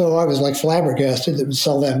 So I was like flabbergasted that it would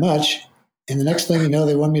sell that much. And the next thing you know,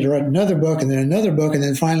 they wanted me to write another book, and then another book, and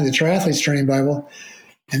then finally the Triathletes Training Bible.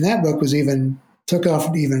 And that book took off at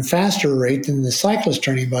an even faster rate than the Cyclist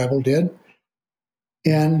Training Bible did.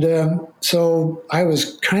 And so I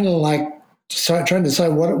was kind of like trying to decide,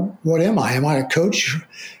 what am I? Am I a coach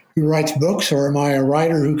who writes books, or am I a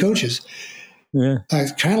writer who coaches? Yeah. I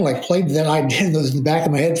kind of like played that idea in the back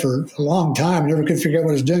of my head for a long time. I never could figure out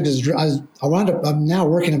what I was doing, because I'm now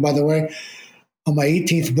working, by the way, on my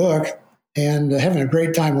 18th book and having a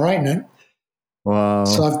great time writing it. Wow.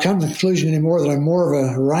 So I've come to the conclusion anymore that I'm more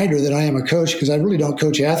of a writer than I am a coach, because I really don't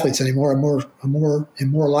coach athletes anymore. I'm more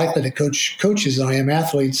likely to coach coaches than I am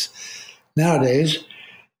athletes nowadays.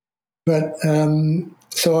 But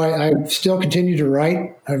so I still continue to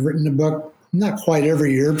write. I've written a book, not quite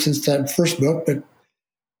every year since that first book, but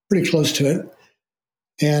pretty close to it.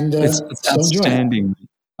 And it's outstanding.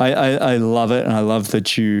 I love it. And I love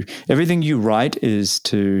that everything you write is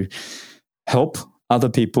to help other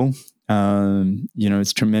people.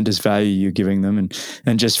 It's tremendous value you're giving them.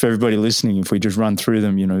 And just for everybody listening, if we just run through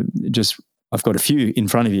them, I've got a few in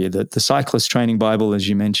front of you. The Cyclist Training Bible, as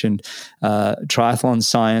you mentioned, Triathlon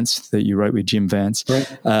Science that you wrote with Jim Vance, right.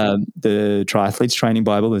 The Triathletes Training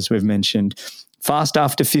Bible, as we've mentioned, Fast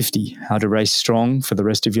After 50, How to Race Strong for the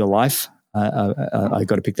Rest of Your Life. I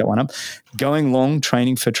got to pick that one up. Going Long,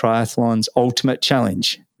 Training for Triathlon's Ultimate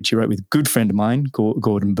Challenge, which you wrote with a good friend of mine,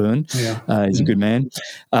 Gordon Byrne. Yeah. He's a good man.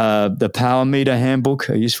 The Power Meter Handbook,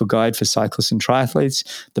 a useful guide for cyclists and triathletes.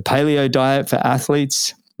 The Paleo Diet for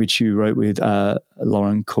Athletes, which you wrote with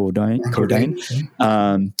Lauren Cordain.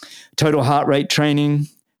 Total Heart Rate Training,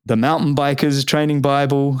 the Mountain Bikers Training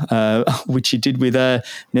Bible, which you did with Ned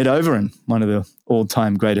Overend, one of the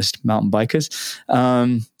all-time greatest mountain bikers.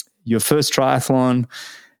 Your first triathlon,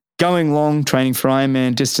 Going Long, Training for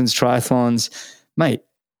Ironman Distance Triathlons. Mate,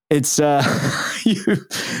 it's,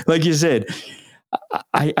 like you said,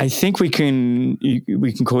 I think we can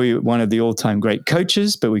call you one of the all-time great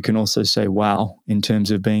coaches, but we can also say, wow, in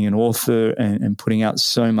terms of being an author and putting out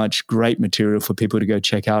so much great material for people to go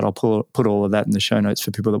check out. I'll put all of that in the show notes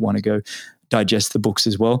for people that want to go digest the books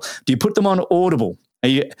as well. Do you put them on Audible?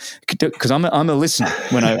 Because I'm a listener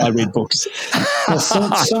when I read books. Well,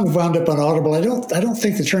 some have wound up on Audible. I don't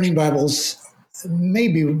think the Training Bibles,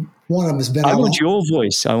 maybe one of them has been. I want your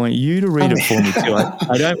voice. I want you to read it for me too.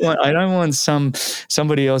 I don't want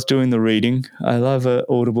somebody else doing the reading. I love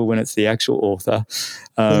Audible when it's the actual author.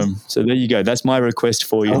 So there you go. That's my request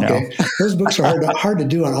for you now. Those books are hard to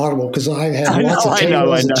do on Audible, because I have lots of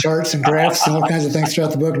tables and charts and graphs and all kinds of things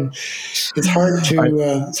throughout the book, and it's hard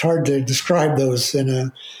to describe those in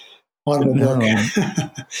a Audible book.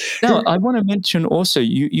 Now, I want to mention also,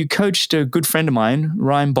 you coached a good friend of mine,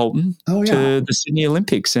 Ryan Bolton, to the Sydney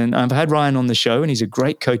Olympics. And I've had Ryan on the show, and he's a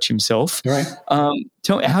great coach himself. Right.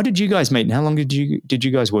 Tell me, how did you guys meet, and how long did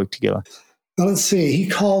you guys work together? Well, let's see. He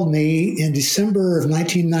called me in December of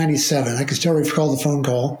 1997. I can still recall the phone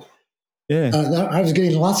call. Yeah. I was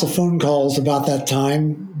getting lots of phone calls about that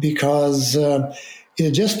time, because it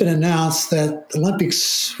had just been announced that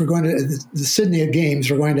the Sydney Games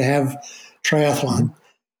were going to have triathlon,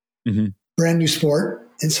 brand new sport.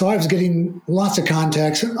 And so I was getting lots of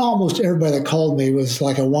contacts, and almost everybody that called me was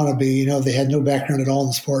like a wannabe. They had no background at all in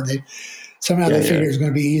the sport. They figured it was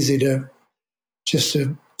going to be easy to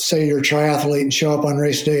say you're a triathlete and show up on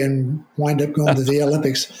race day and wind up going to the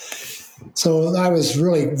Olympics. So I was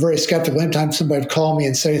really very skeptical. Anytime somebody would call me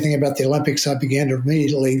and say anything about the Olympics, I began to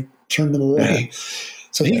immediately turn them away. Yeah.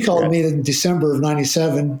 So he called me in December of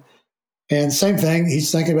 97, and same thing.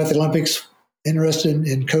 He's thinking about the Olympics, interested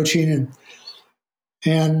in coaching,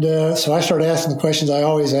 and so I started asking the questions I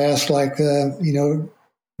always ask, like,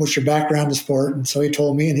 what's your background in sport? And so he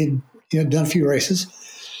told me, and he'd done a few races,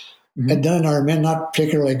 had done an Ironman, not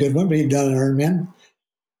particularly a good one, but he'd done an Ironman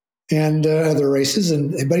and other races.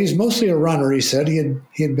 But he's mostly a runner. He said he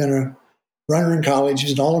had been a runner in college. He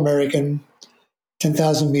was an All-American,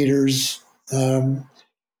 10,000 meters,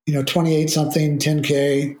 28 something,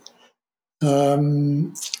 10K.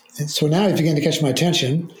 And so now he began to catch my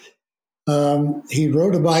attention. He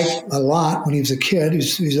rode a bike a lot when he was a kid. He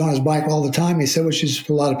was on his bike all the time, he said, which is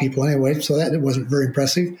a lot of people anyway. So that wasn't very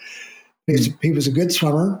impressive. He was a good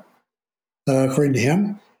swimmer, according to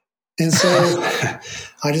him. And so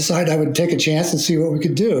I decided I would take a chance and see what we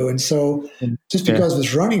could do. And so just because of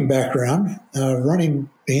his running background, running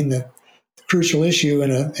being the crucial issue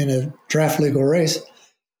in a draft legal race.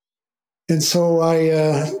 And so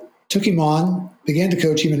I took him on, began to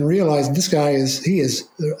coach him, and realized this guy is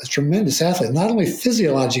a tremendous athlete, not only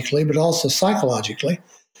physiologically, but also psychologically.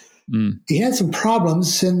 He had some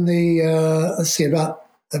problems in the,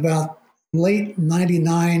 about late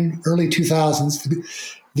 99, early 2000s.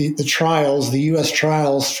 The trials, the U.S.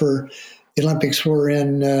 trials for the Olympics were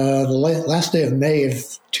in the last day of May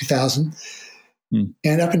of 2000.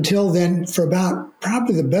 And up until then, for about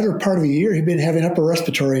probably the better part of a year, he'd been having upper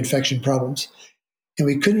respiratory infection problems. And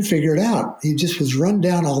we couldn't figure it out. He just was run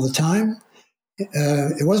down all the time.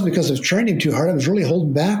 It wasn't because of training too hard. I was really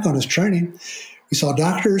holding back on his training. We saw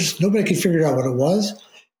doctors. Nobody could figure out what it was.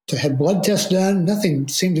 Had blood tests done. Nothing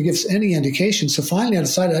seemed to give us any indication. So finally I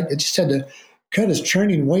decided I just had to cut his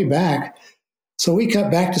training way back. So we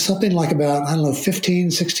cut back to something like about,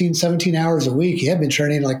 15, 16, 17 hours a week. He had been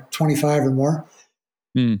training like 25 or more.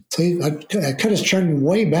 So I cut his training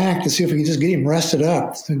way back to see if we could just get him rested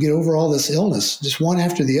up and get over all this illness, just one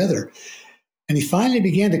after the other. And he finally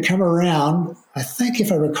began to come around. I think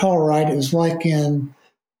if I recall right, it was like in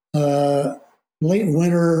late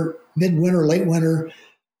winter, late winter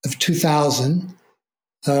of 2000,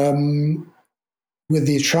 with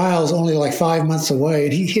the trials only like 5 months away.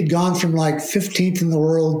 And he had gone from like 15th in the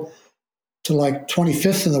world to like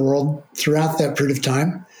 25th in the world throughout that period of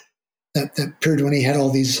time. That period when he had all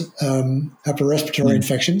these upper respiratory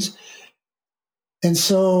infections. And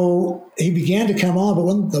so he began to come on.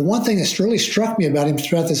 But the one thing that really struck me about him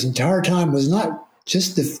throughout this entire time was not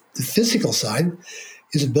just the physical side,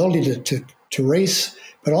 his ability to race,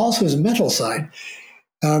 but also his mental side.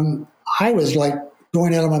 I was like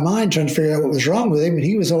going out of my mind trying to figure out what was wrong with him. And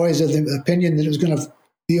he was always of the opinion that it was going to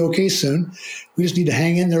be okay soon. We just need to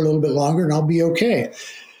hang in there a little bit longer and I'll be okay.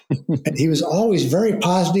 And he was always very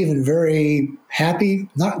positive and very happy,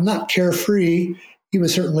 not carefree. He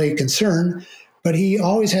was certainly concerned, but he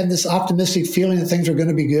always had this optimistic feeling that things were going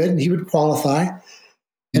to be good and he would qualify.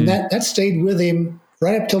 And that stayed with him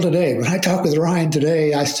right up till today. When I talk with Ryan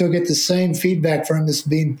today, I still get the same feedback from him as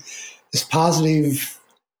being this positive,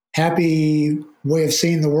 happy way of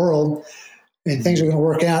seeing the world, and things are going to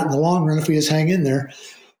work out in the long run if we just hang in there.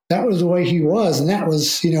 That was the way he was. And that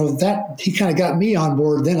was, that he kind of got me on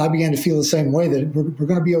board. Then I began to feel the same way, that we're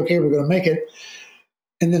going to be okay. We're going to make it.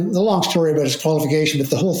 And then the long story about his qualification, but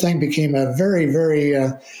the whole thing became a very, very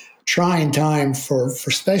trying time for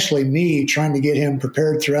especially me, trying to get him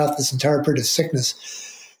prepared throughout this entire period of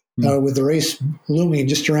sickness, with the race looming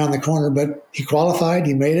just around the corner. But he qualified,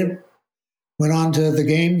 he made it, went on to the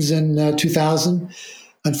games in 2000.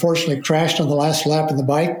 Unfortunately, crashed on the last lap in the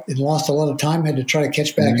bike and lost a lot of time, had to try to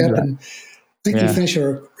catch back up. And I think he finished,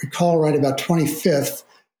 I recall right, about 25th,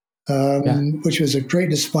 which was a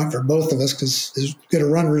great disappointment for both of us, because as good a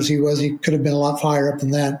runner as he was, he could have been a lot higher up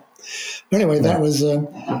than that. But anyway, that was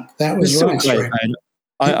Ryan's story.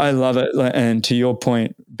 I love it. And to your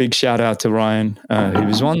point, big shout out to Ryan, who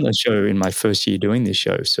was on the show in my first year doing this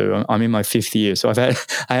show. So I'm in my 5th year. So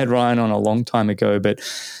I had Ryan on a long time ago, but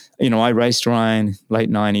I raced Ryan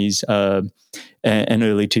late 90s and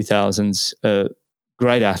early 2000s.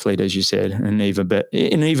 Great athlete, as you said, and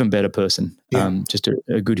an even better person. Just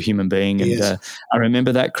a good human being. And I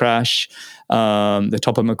remember that crash, the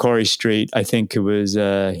top of Macquarie Street. I think it was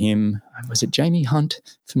him. Was it Jamie Hunt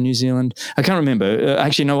from New Zealand? I can't remember.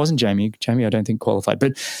 Actually, no, it wasn't Jamie. Jamie, I don't think qualified.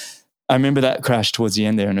 But I remember that crash towards the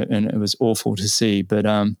end there, and it was awful to see. But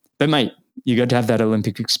mate, you got to have that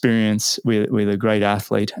Olympic experience with a great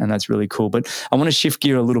athlete, and that's really cool. But I want to shift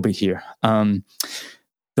gear a little bit here.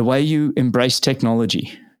 The way you embrace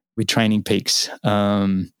technology with TrainingPeaks,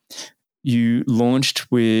 you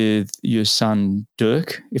launched with your son,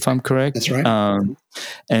 Dirk, if I'm correct. That's right.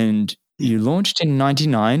 And you launched in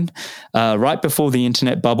 99, right before the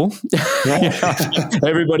internet bubble.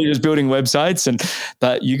 Everybody was building websites,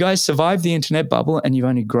 but you guys survived the internet bubble, and you've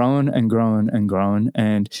only grown and grown and grown.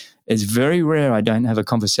 And it's very rare I don't have a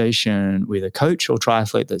conversation with a coach or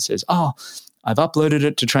triathlete that says, "Oh, I've uploaded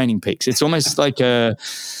it to TrainingPeaks." It's almost like the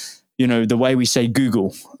way we say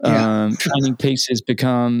Google. TrainingPeaks has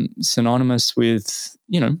become synonymous with,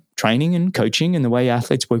 training and coaching and the way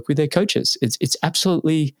athletes work with their coaches. It's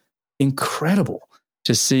absolutely incredible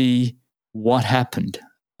to see what happened.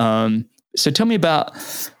 So tell me about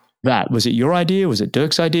that. Was it your idea? Was it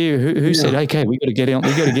Dirk's idea? Who said, "Okay, we got to get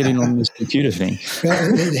in on this computer thing"?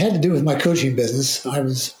 Well, it had to do with my coaching business. I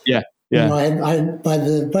was, by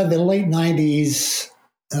the late 90s,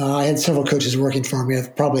 I had several coaches working for me. I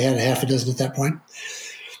probably had a half a dozen at that point.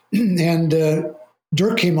 And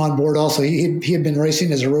Dirk came on board also. He had been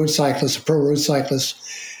racing as a road cyclist, a pro road cyclist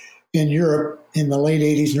in Europe in the late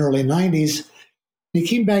 80s and early 90s. He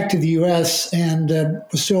came back to the U.S. and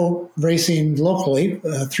was still racing locally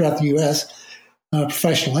throughout the U.S.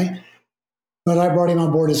 Professionally. But I brought him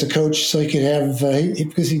on board as a coach so he could have,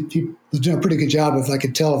 because he was doing a pretty good job of, I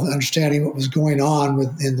could tell, of understanding what was going on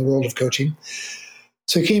in the world of coaching.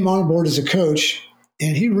 So he came on board as a coach,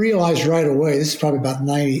 and he realized right away, this is probably about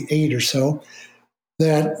 98 or so,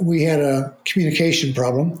 that we had a communication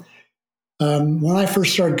problem. When I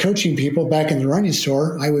first started coaching people back in the running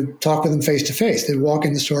store, I would talk with them face to face. They'd walk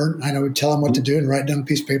in the store, and I would tell them what to do and write down a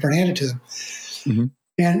piece of paper and hand it to them. Mm-hmm.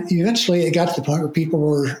 And eventually it got to the point where people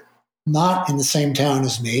were not in the same town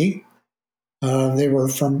as me. They were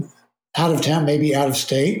from out of town, maybe out of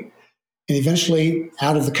state, and eventually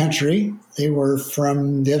out of the country. They were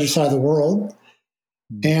from the other side of the world.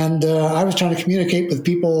 And I was trying to communicate with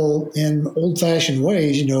people in old-fashioned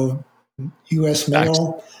ways, U.S.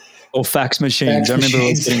 mail. Or fax machines. I remember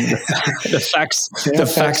the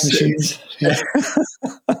fax machines.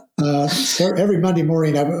 Yeah. So every Monday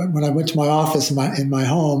morning, when I went to my office in my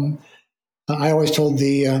home, I always told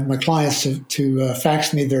my clients to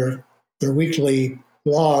fax me their weekly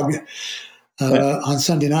log on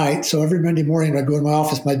Sunday night. So every Monday morning, when I go to my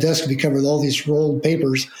office, my desk would be covered with all these rolled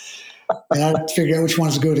papers, and I'd figure out which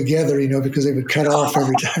ones to go together, because they would cut off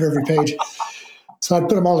every page. So I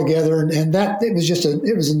put them all together, and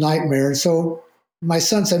it was a nightmare. And so my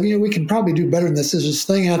son said, we can probably do better than this. There's this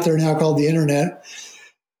thing out there now called the internet,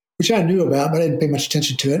 which I knew about, but I didn't pay much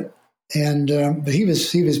attention to it. And but he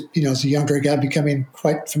was as a younger guy, becoming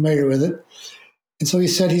quite familiar with it. And so he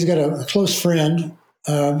said he's got a close friend.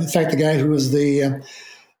 In fact, the guy who was the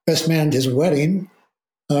best man at his wedding,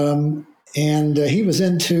 and he was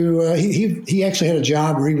into. He actually had a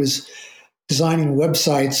job where he was designing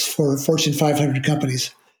websites for Fortune 500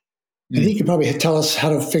 companies. And he could probably tell us how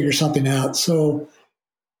to figure something out. So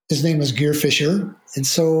his name was Gear Fisher. And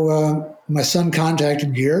so my son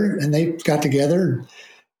contacted Gear, and they got together and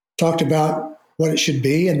talked about what it should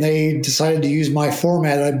be. And they decided to use my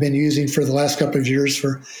format I've been using for the last couple of years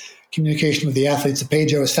for communication with the athletes, the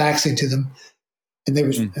page I was faxing to them. And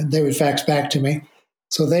they would fax back to me.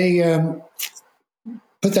 So they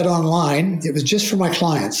put that online. It was just for my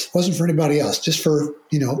clients. It wasn't for anybody else, just for,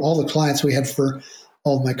 all the clients we had for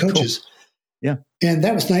all of my coaches. Cool. Yeah. And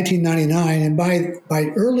that was 1999. And by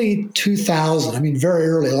early 2000, very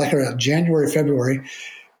early, like around January, February,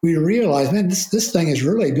 we realized, man, this thing is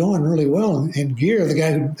really going really well. And Gear, the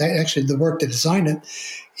guy who actually the work that designed it,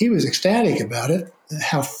 he was ecstatic about it,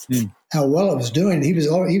 how well it was doing. He was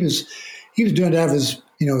doing it out of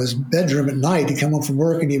his bedroom at night. He'd come home from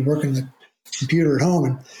work and he'd work in the computer at home,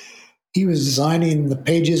 and he was designing the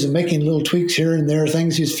pages and making little tweaks here and there,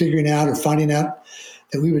 things he was figuring out or finding out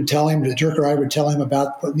that we would tell him, that Dirk or I would tell him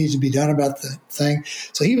about what needs to be done about the thing.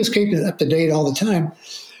 So he was keeping it up to date all the time.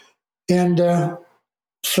 And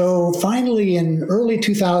so finally in early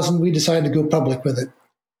 2000, we decided to go public with it.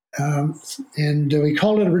 And we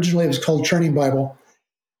called it, originally it was called Training Bible,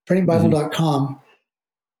 trainingbible.com.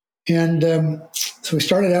 And so we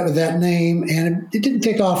started out with that name, and it didn't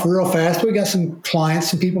take off real fast. We got some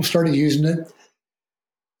clients, and people started using it.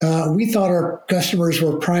 We thought our customers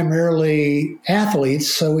were primarily athletes,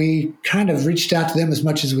 so we kind of reached out to them as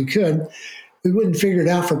much as we could. We wouldn't figure it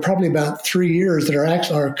out for probably about 3 years that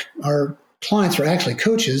our clients were actually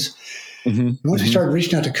coaches. Mm-hmm. Once we started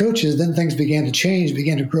reaching out to coaches, then things began to change,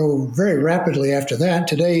 began to grow very rapidly after that.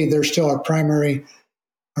 Today, they're still our primary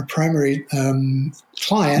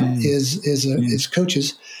client is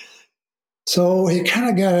coaches. So it kind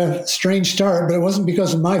of got a strange start, but it wasn't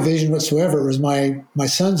because of my vision whatsoever. It was my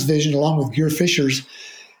son's vision along with Gear Fisher's.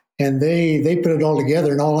 And they put it all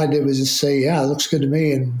together, and all I did was just say, yeah, it looks good to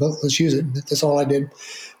me, and let's use it. And that's all I did.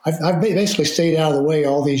 I've basically stayed out of the way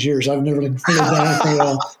all these years. I've never really done anything at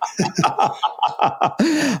all.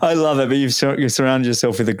 I love it, but you surround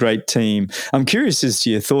yourself with a great team. I'm curious as to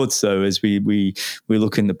your thoughts, though, as we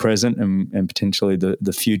look in the present and potentially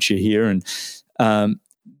the future here, and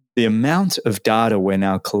the amount of data we're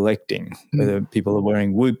now collecting, whether people are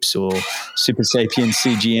wearing Whoops or Super Sapien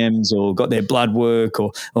CGMs or got their blood work,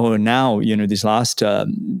 or now, this last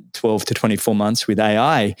 12 to 24 months with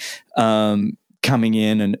AI coming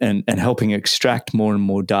in and helping extract more and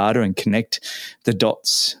more data and connect the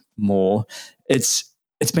dots more. It's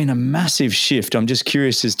been a massive shift. I'm just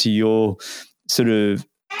curious as to your sort of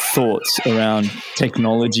thoughts around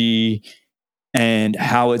technology and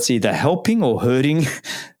how it's either helping or hurting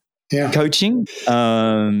coaching.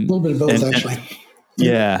 A little bit of both, actually.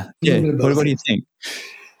 Yeah. What do you think?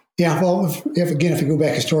 Yeah, well, if you go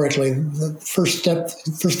back historically, the first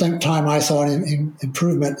time I saw an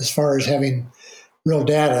improvement as far as having real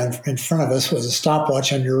data in front of us was a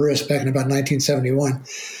stopwatch on your wrist back in about 1971.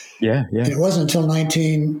 Yeah. And it wasn't until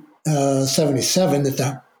 1977 that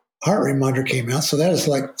the heart rate monitor came out. So that is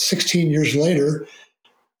like 16 years later.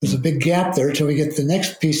 There's a big gap there till we get the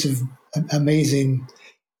next piece of amazing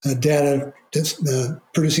data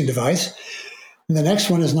producing device. And the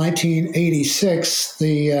next one is 1986.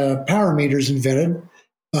 The power meters invented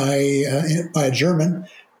by a German,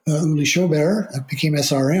 Uli Schober, that became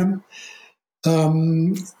SRM.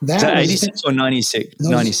 That 86 or 96?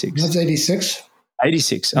 96. That's 86.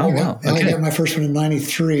 86. Oh, wow. Okay. I got my first one in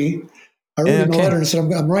 93. I wrote him a letter and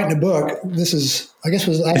said, I'm writing a book. This is, I guess it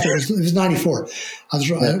was after, it was 94. I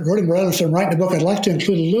wrote him a letter and said, I'm writing a book. I'd like to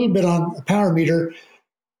include a little bit on a power meter.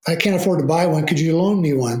 I can't afford to buy one. Could you loan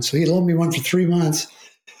me one? So he loaned me one for 3 months,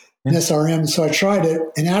 an SRM. So I tried it.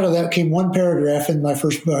 And out of that came one paragraph in my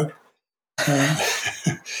first book.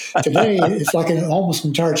 Today, it's like an almost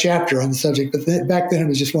entire chapter on the subject. But back then, it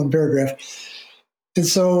was just one paragraph. And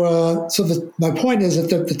so my point is that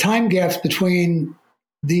the time gaps between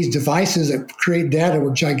these devices that create data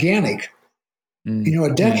were gigantic. A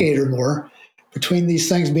decade or more between these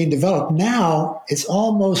things being developed. Now, it's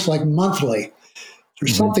almost like monthly.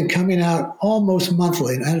 There's something coming out almost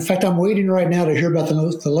monthly. And in fact, I'm waiting right now to hear about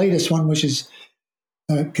the latest one, which is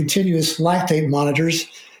continuous lactate monitors.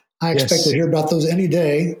 I expect to hear about those any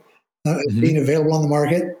day being available on the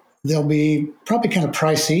market. They'll be probably kind of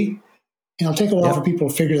pricey, and it'll take a while for people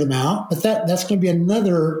to figure them out. But that's going to be a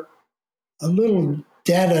little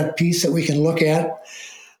data piece that we can look at.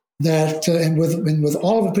 That and with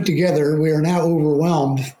all of it put together, we are now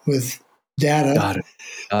overwhelmed with data.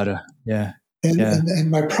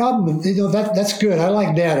 And my problem, that's good. I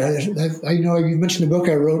like data. You mentioned the book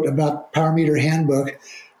I wrote about Power Meter Handbook.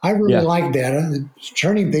 I really like data.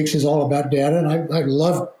 TrainingPeaks is all about data, and I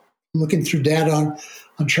love looking through data on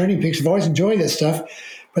TrainingPeaks. I've always enjoyed that stuff.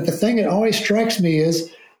 But the thing that always strikes me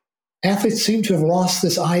is athletes seem to have lost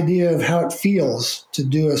this idea of how it feels to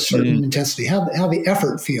do a certain intensity, how the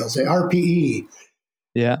effort feels, the RPE.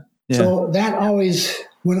 Yeah. So that always...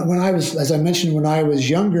 When I was, as I mentioned, when I was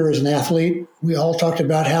younger as an athlete, we all talked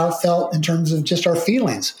about how it felt in terms of just our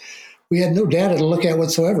feelings. We had no data to look at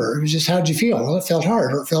whatsoever. It was just, how'd you feel? Well, it felt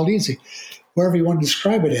hard or it felt easy, whatever you want to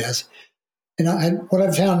describe it as. And what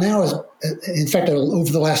I've found now is, in fact,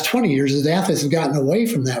 over the last 20 years, is the athletes have gotten away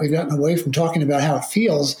from that. We've gotten away from talking about how it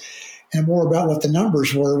feels and more about what the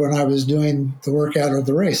numbers were when I was doing the workout or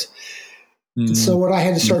the race. And so what I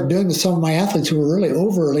had to start doing with some of my athletes who were really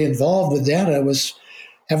overly involved with data was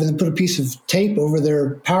having them put a piece of tape over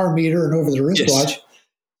their power meter and over their wristwatch.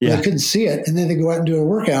 They couldn't see it. And then they go out and do a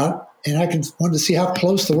workout. And I wanted to see how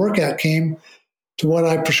close the workout came to what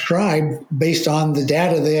I prescribed based on the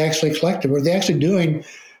data they actually collected. Were they actually doing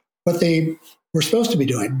what they were supposed to be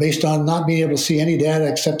doing based on not being able to see any data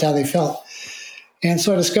except how they felt? And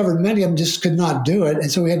so I discovered many of them just could not do it. And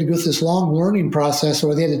so we had to go through this long learning process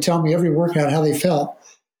where they had to tell me every workout how they felt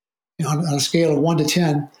on a scale of 1 to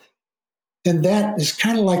 10. And that is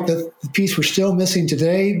kind of like the piece we're still missing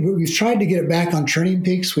today. We've tried to get it back on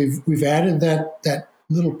TrainingPeaks. We've added that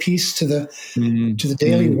little piece to the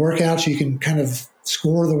daily workouts. You can kind of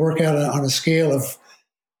score the workout on a scale of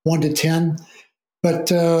 1 to 10. But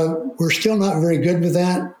we're still not very good with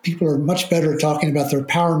that. People are much better at talking about their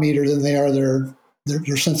power meter than they are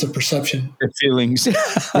their sense of perception. Their feelings.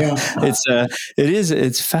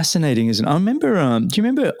 It's fascinating, isn't it? I remember, do you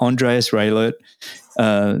remember Andreas Raelert?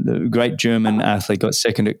 The great German athlete, got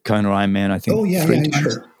second at Kona Ironman, I think. Oh, yeah,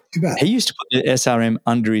 sure. You bet. He used to put the SRM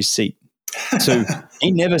under his seat. So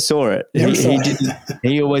he never saw it.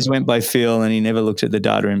 He always went by feel, and he never looked at the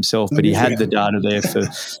data himself, but he had the data there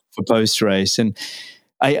for post-race. And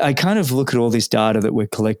I kind of look at all this data that we're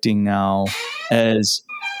collecting now as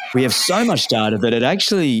we have so much data that it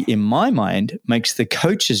actually, in my mind, makes the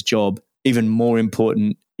coach's job even more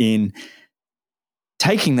important in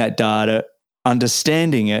taking that data,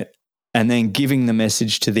 understanding it, and then giving the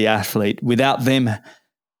message to the athlete without the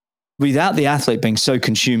athlete being so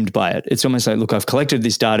consumed by it. It's almost like, look, I've collected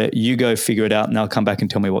this data, you go figure it out, and I'll come back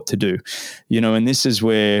and tell me what to do. And this is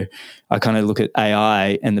where I kind of look at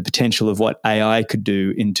AI and the potential of what AI could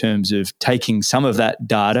do in terms of taking some of that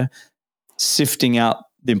data, sifting out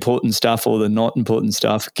the important stuff or the not important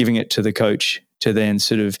stuff, giving it to the coach to then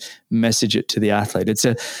sort of message it to the athlete.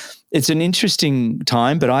 It's an interesting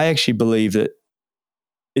time, but I actually believe that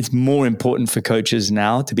it's more important for coaches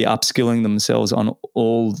now to be upskilling themselves on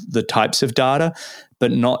all the types of data,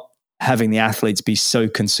 but not having the athletes be so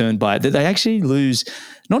concerned by it that they actually lose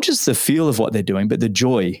not just the feel of what they're doing, but the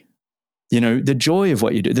joy. The joy of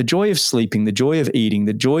what you do, the joy of sleeping, the joy of eating,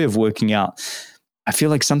 the joy of working out. I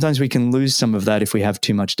feel like sometimes we can lose some of that if we have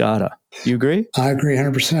too much data. You agree? I agree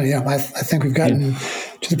 100%. Yeah. I think we've gotten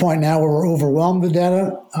to the point now where we're overwhelmed with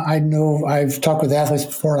data. I know I've talked with athletes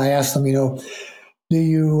before, and I asked them, do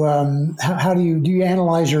you how do you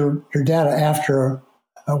analyze your data after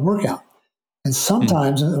a workout? And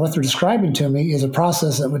sometimes what they're describing to me is a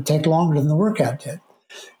process that would take longer than the workout did.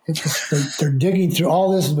 It's just they're digging through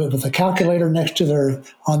all this with a calculator next to their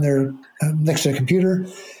next to the computer,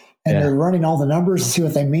 and they're running all the numbers to see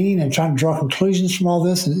what they mean and trying to draw conclusions from all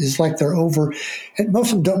this. It's like they're over. And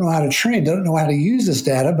most of them don't know how to train, don't know how to use this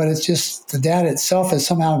data, but it's just the data itself is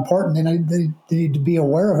somehow important, and they need to be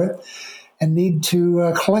aware of it and need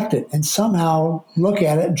to collect it and somehow look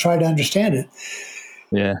at it and try to understand it.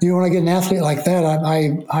 Yeah. When I get an athlete like that,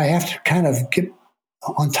 I have to kind of get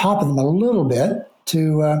on top of them a little bit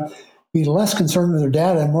to be less concerned with their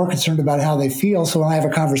data and more concerned about how they feel. So when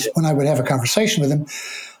I would have a conversation with them,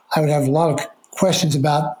 I would have a lot of questions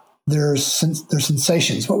about their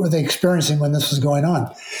sensations. What were they experiencing when this was going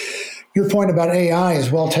on? Your point about AI is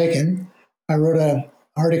well taken. I wrote an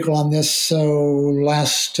article on this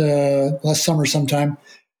last summer sometime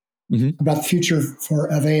about the future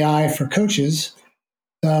of AI for coaches.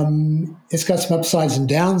 It's got some upsides and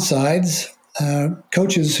downsides.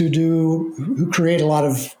 Coaches who create a lot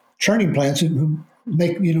of training plans, who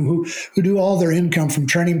do all their income from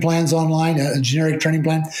training plans online, a generic training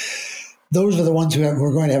plan, those are the ones who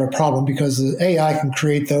are going to have a problem, because the AI can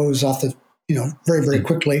create those off the very, very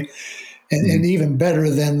quickly. And even better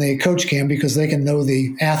than the coach can, because they can know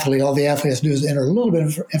the athlete. All the athlete has to do is enter a little bit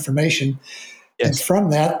of information. Yes. And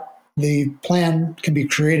from that, the plan can be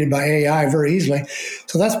created by AI very easily.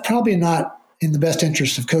 So that's probably not in the best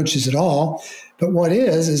interest of coaches at all. But what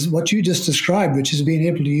is what you just described, which is being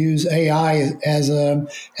able to use AI as an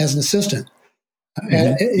assistant,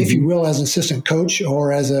 if you will, as an assistant coach,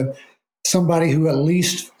 or as somebody who at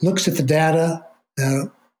least looks at the data,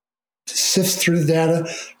 sifts through the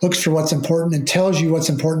data, looks for what's important, and tells you what's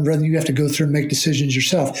important rather than you have to go through and make decisions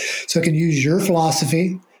yourself. So it can use your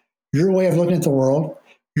philosophy, your way of looking at the world,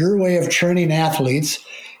 your way of training athletes,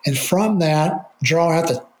 and from that, draw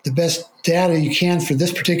out the best data you can for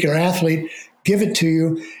this particular athlete, give it to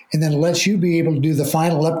you, and then lets you be able to do the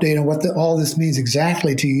final update on what all this means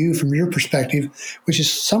exactly to you from your perspective, which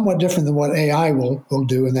is somewhat different than what AI will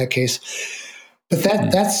do in that case. But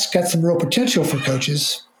that's got some real potential for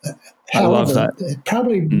coaches. However, I love that. It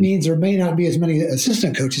probably means there may not be as many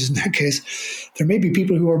assistant coaches in that case. There may be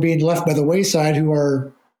people who are being left by the wayside, who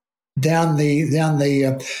are down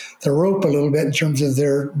the rope a little bit in terms of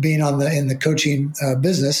their being in the coaching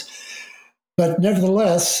business. But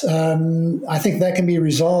nevertheless, I think that can be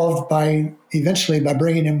resolved eventually by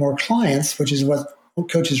bringing in more clients, which is what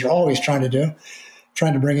coaches are always trying to do,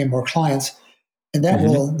 trying to bring in more clients. And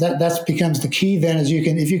that becomes the key then, is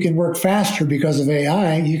if you can work faster because of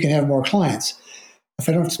AI, you can have more clients. If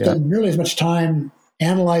I don't spend nearly as much time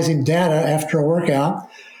analyzing data after a workout,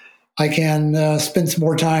 I can spend some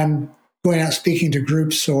more time going out speaking to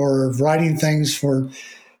groups or writing things for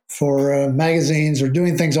magazines or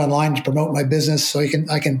doing things online to promote my business. So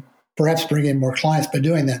I can perhaps bring in more clients by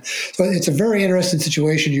doing that. So it's a very interesting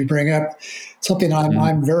situation you bring up, something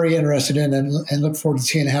I'm very interested in, and look forward to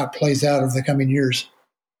seeing how it plays out over the coming years.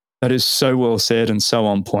 That is so well said and so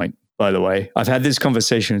on point, by the way. I've had this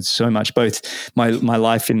conversation so much, both my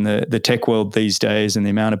life in the tech world these days and the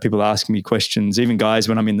amount of people asking me questions, even guys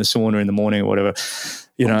when I'm in the sauna in the morning or whatever.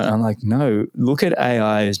 I'm like, no, look at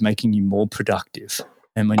AI as making you more productive.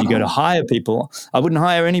 And when you go to hire people, I wouldn't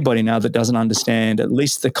hire anybody now that doesn't understand at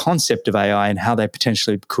least the concept of AI and how they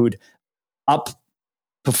potentially could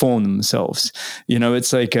outperform themselves.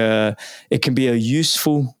 It's like it can be a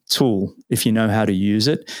useful tool if you know how to use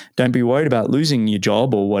it. Don't be worried about losing your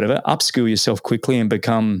job or whatever. Upskill yourself quickly and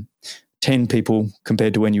become 10 people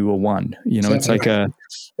compared to when you were one. It's like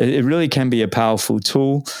it really can be a powerful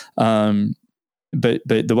tool. But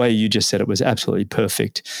the way you just said it was absolutely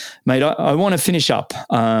perfect. Mate, I want to finish up.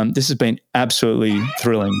 This has been absolutely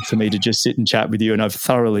thrilling for me to just sit and chat with you, and I've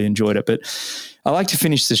thoroughly enjoyed it. But I like to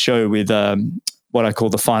finish the show with what I call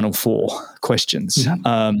the final 4 questions.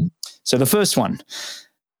 Mm-hmm. So the first one,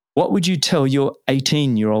 what would you tell your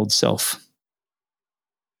 18-year-old self?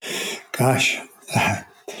 Gosh,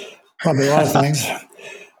 probably a lot of things.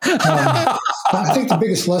 I think the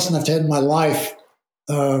biggest lesson I've had in my life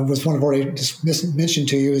was one I've already just mentioned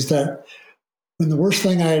to you, is that when the worst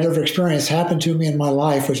thing I had ever experienced happened to me in my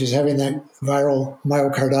life, which is having that viral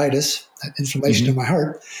myocarditis, that inflammation in my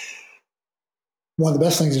heart, one of the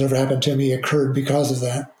best things that ever happened to me occurred because of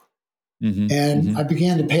that. And I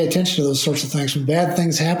began to pay attention to those sorts of things. When bad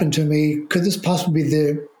things happen to me, could this possibly be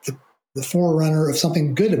the forerunner of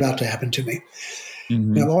something good about to happen to me?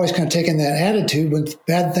 And I've always kind of taken that attitude. When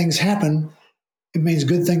bad things happen, it means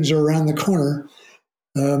good things are around the corner.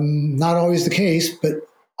 Not always the case, but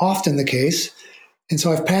often the case. And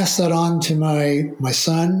so I've passed that on to my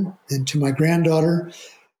son and to my granddaughter,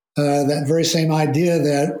 that very same idea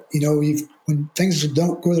that, when things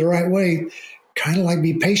don't go the right way, kind of like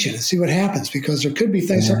be patient and see what happens, because there could be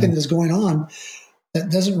something that's going on that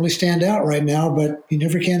doesn't really stand out right now, but you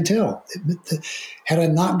never can tell. Had I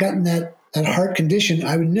not gotten that heart condition,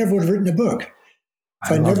 I never would have written a book.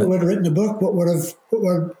 If I never would have written a book,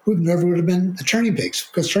 we never would have been the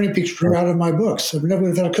TrainingPeaks, because TrainingPeaks grew out of my books. I never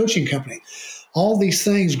would have had a coaching company. All these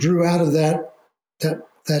things grew out of that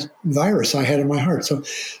virus I had in my heart. So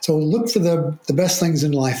look for the best things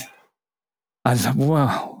in life.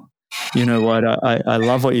 Wow. You know what? I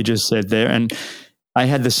love what you just said there. And I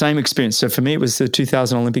had the same experience. So for me, it was the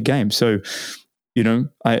 2000 Olympic Games. So,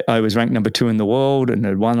 I was ranked number 2 in the world and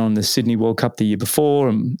had won on the Sydney World Cup the year before.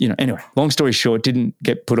 And, anyway, long story short, didn't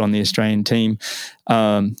get put on the Australian team.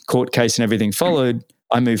 Court case and everything followed.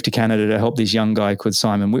 I moved to Canada to help this young guy called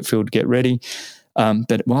Simon Whitfield get ready.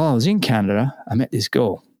 But while I was in Canada, I met this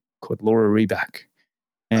girl called Laura Reback.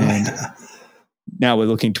 And now we're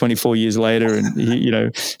looking 24 years later,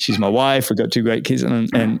 and she's my wife. We've got 2 great kids,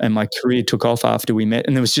 and my career took off after we met.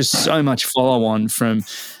 And there was just so much follow-on from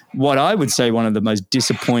what I would say one of the most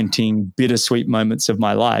disappointing, bittersweet moments of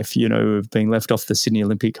my life, of being left off the Sydney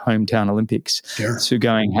hometown Olympics. Sure. So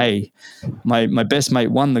going, hey, my best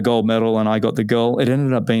mate won the gold medal and I got the girl. It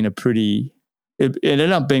ended up being it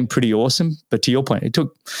ended up being pretty awesome. But to your point, there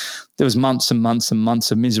was months and months and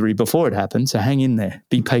months of misery before it happened. So hang in there,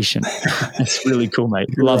 be patient. That's really cool, mate.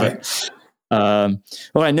 Love it. All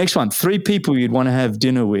right, next one. 3 people you'd want to have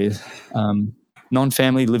dinner with,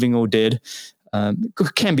 non-family, living or dead.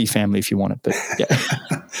 Can be family if you want it, but yeah.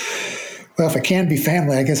 Well, if it can be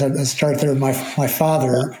family, I guess I'd start there. My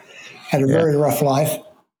father had a very rough life,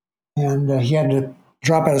 and he had to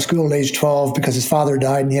drop out of school at age 12 because his father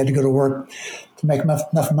died, and he had to go to work to make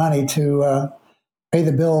enough money to pay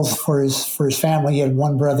the bills for his family. He had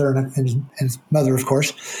 1 brother and his mother, of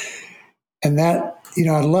course. And that,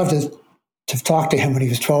 I'd love to talk to him when he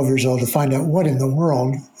was 12 years old to find out what in the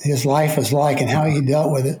world his life was like and how he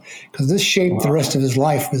dealt with it, because this shaped the rest of his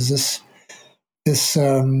life. Was this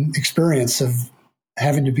experience of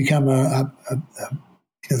having to become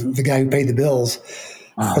the guy who paid the bills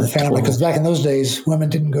for the family? Because back in those days, women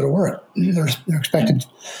didn't go to work; they're expected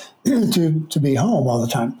to be home all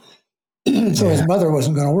the time. So his mother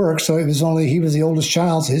wasn't going to work, so he was the oldest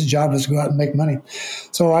child, so his job was to go out and make money.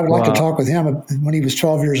 So I would like to talk with him when he was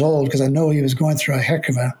 12 years old, because I know he was going through a heck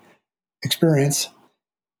of a experience.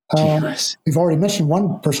 We've already mentioned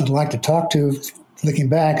one person I'd like to talk to, looking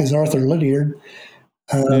back, is Arthur Lydiard.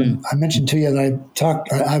 I mentioned to you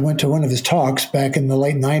that I went to one of his talks back in the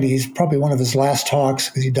late 90s, probably one of his last talks,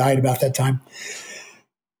 because he died about that time.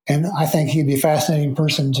 And I think he'd be a fascinating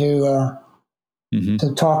person to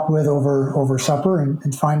talk with over supper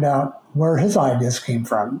and find out where his ideas came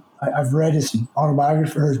from. I've read his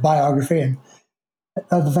autobiography or his biography and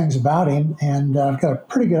other things about him, and I've got a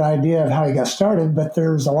pretty good idea of how he got started, but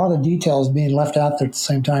there's a lot of details being left out there at the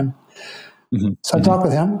same time. So I talked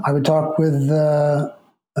with him. I would talk with,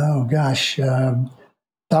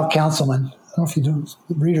 Doc Councilman. I don't know if you do.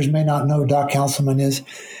 Readers may not know who Doc Councilman is.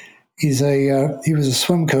 He was a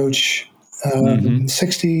swim coach in the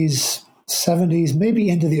 60s, 70s, maybe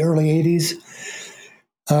into the early 80s.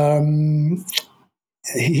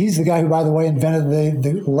 He's the guy who, by the way, invented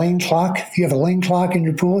the lane clock. If you have a lane clock in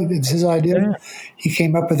your pool, it's his idea. Yeah. He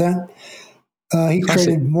came up with that. He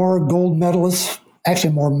created more gold medalists,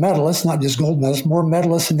 actually more medalists, not just gold medalists, more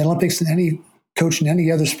medalists in the Olympics than any coach in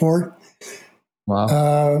any other sport.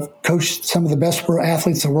 Wow. Coached some of the best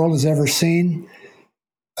athletes the world has ever seen.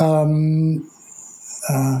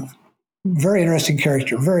 Very interesting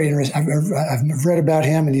character. Very interesting. I've read about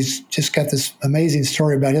him, and he's just got this amazing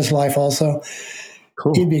story about his life also.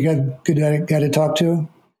 Cool. He'd be a good guy to talk to.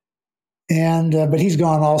 And but he's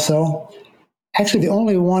gone also. Actually, the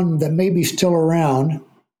only one that may be still around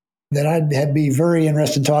that I'd be very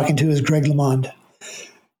interested in talking to is Greg LeMond.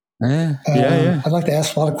 Yeah. I'd like to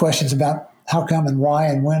ask a lot of questions about how come and why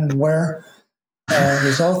and when and where.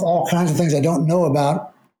 There's all kinds of things I don't know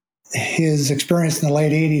about his experience in the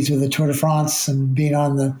late 80s with the Tour de France and being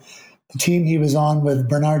on the team he was on with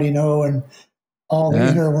Bernard Hinault and all the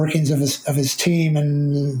inner workings of his team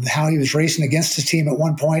and how he was racing against his team at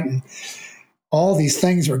one point, and all these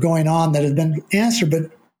things were going on that had been answered,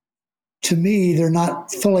 but to me, they're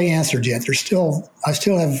not fully answered yet. I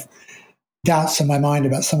still have doubts in my mind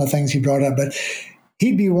about some of the things he brought up, but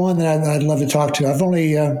he'd be one that I'd love to talk to. I've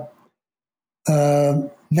only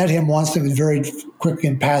met him once. It was very quick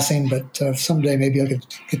in passing, but someday maybe I'll get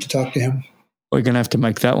to talk to him. We're going to have to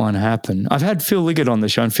make that one happen. I've had Phil Liggett on the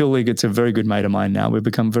show, and Phil Liggett's a very good mate of mine now. We've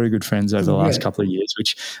become very good friends over the last couple of years,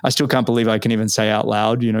 which I still can't believe I can even say out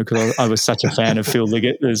loud, because I was such a fan of Phil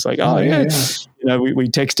Liggett. It's like, we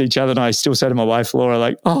text each other, and I still say to my wife, Laura,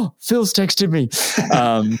 like, oh, Phil's texted me.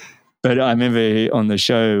 But I remember on the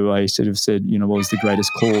show, I sort of said, what was the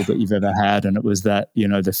greatest call that you've ever had? And it was that,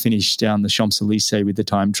 the finish down the Champs-Élysées with the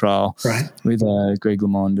time trial with Greg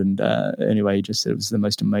LeMond. And anyway, he just said it was the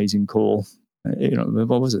most amazing call.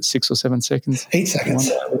 What was it, 6 or 7 seconds? 8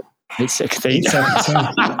 seconds. 8 seconds. 8 seconds.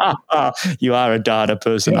 Yeah. You are a data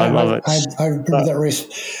person. I love it. I remember that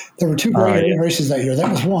race. There were two great races that year.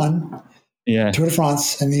 That was one, Tour de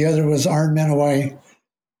France, and the other was Ironman Hawaii.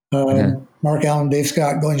 Mark Allen, Dave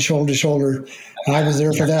Scott going shoulder to shoulder. And I was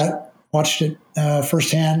there for that, watched it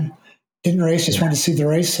firsthand. Didn't race, just wanted to see the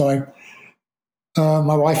race. So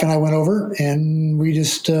my wife and I went over, and we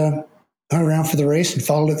just hung around for the race and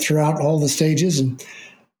followed it throughout all the stages. And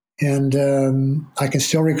I can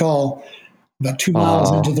still recall about 2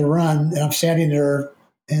 miles into the run, and I'm standing there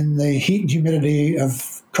in the heat and humidity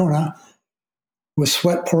of Kona with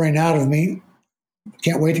sweat pouring out of me.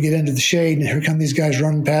 Can't wait to get into the shade. And here come these guys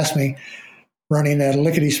running past me, running at a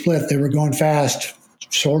lickety-split. They were going fast,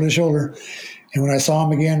 shoulder to shoulder. And when I saw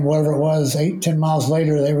them again, whatever it was, 8-10 miles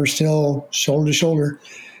later, they were still shoulder to shoulder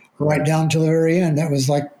right down to the very end. That was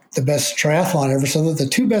like the best triathlon ever. So the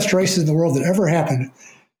two best races in the world that ever happened,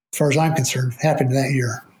 as far as I'm concerned, happened that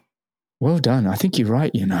year. Well done. I think you're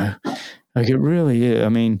right, Like it really is. I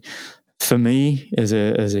mean, for me, as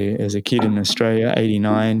a kid in Australia,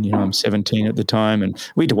 89, I'm 17 at the time, and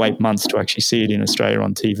we had to wait months to actually see it in Australia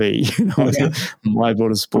on TV, live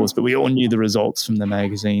water sports, but we all knew the results from the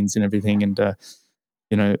magazines and everything. And,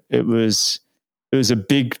 it was a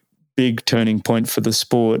big turning point for the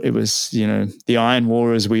sport. It was, the Iron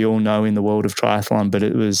War, as we all know in the world of triathlon, but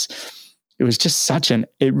it was just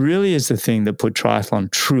it really is the thing that put triathlon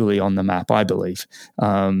truly on the map, I believe.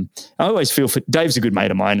 I always feel for Dave's a good mate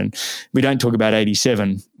of mine, and we don't talk about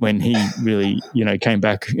 87 when he really, came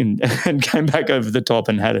back and came back over the top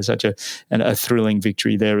and had such a thrilling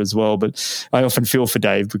victory there as well. But I often feel for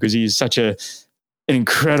Dave because he is such an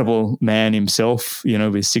incredible man himself,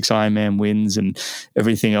 with 6 Ironman wins and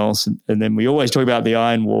everything else. And then we always talk about the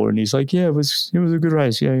Iron War, and he's like, yeah, it was a good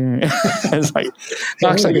race. Yeah. It's like,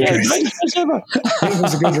 Mark's like, yeah, it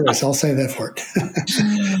was a good race. I'll say that for it.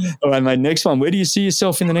 All right, mate. Next one. Where do you see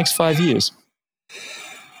yourself in the next 5 years?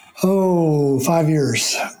 5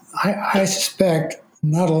 years. I suspect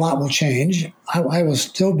not a lot will change. I will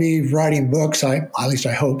still be writing books. At least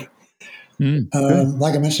I hope.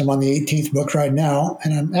 Like I mentioned, I'm on the 18th book right now,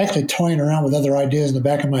 and I'm actually toying around with other ideas in the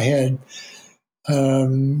back of my head.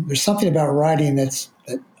 There's something about writing that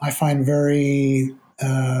I find very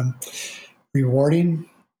rewarding.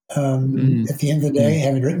 At the end of the day,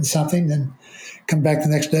 having written something, then come back the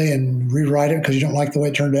next day and rewrite it because you don't like the way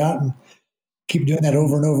it turned out, and keep doing that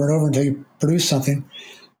over and over and over until you produce something.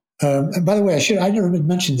 And by the way, I never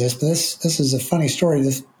mentioned this, but this is a funny story.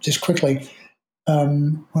 Just quickly.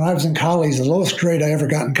 When I was in college, the lowest grade I ever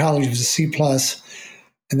got in college was a C+,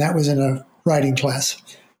 and that was in a writing class.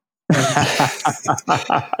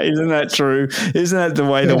 Isn't that true? Isn't that the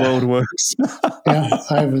way the world works? Yeah,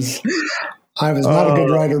 I was not a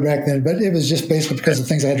good writer back then, but it was just basically because of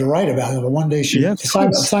things I had to write about. The one day the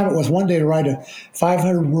assignment was one day to write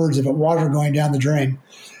 500 words about water going down the drain.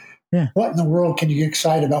 Yeah. What in the world can you get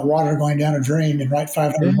excited about water going down a drain and write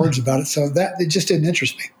 500 words about it? So it just didn't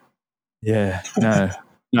interest me. Yeah, no.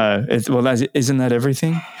 Isn't that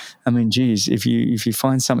everything? I mean, geez, if you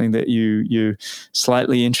find something that you're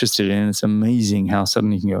slightly interested in, it's amazing how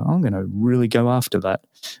suddenly you can go, I'm going to really go after that.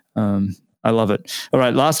 I love it. All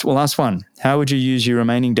right, last one. How would you use your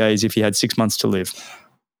remaining days if you had 6 months to live?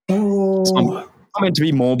 Oh, it's not meant to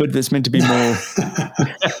be morbid. It's meant to be more. I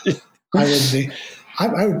wouldn't be.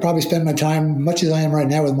 I would probably spend my time, much as I am right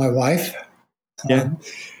now, with my wife. Yeah.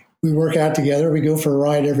 We work out together. We go for a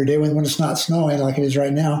ride every day when it's not snowing like it is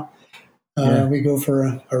right now. We go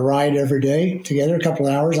for a ride every day together, a couple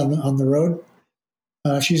of hours on the road.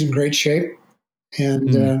 She's in great shape,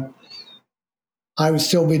 and I would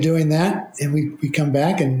still be doing that. And we come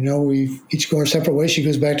back, and we each go our separate ways. She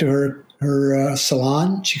goes back to her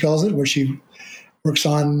salon, she calls it, where she works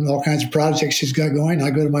on all kinds of projects she's got going.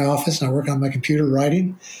 I go to my office and I work on my computer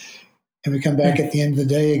writing, and we come back at the end of the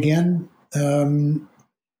day again. In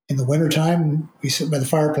the wintertime, we sit by the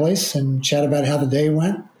fireplace and chat about how the day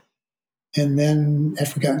went. And then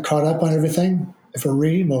after we got caught up on everything, if we're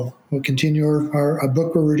reading, we'll continue our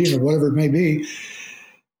book we're reading or whatever it may be.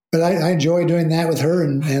 But I enjoy doing that with her,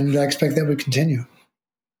 and I expect that would continue.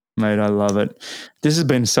 Mate, I love it. This has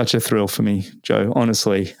been such a thrill for me, Joe,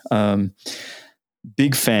 honestly.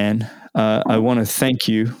 Big fan. I want to thank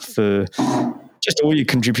you for just all your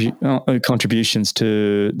contributions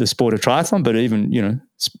to the sport of triathlon, but even,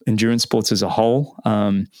 endurance sports as a whole,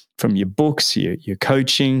 from your books, your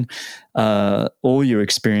coaching, all your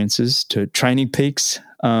experiences to TrainingPeaks.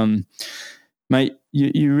 Mate,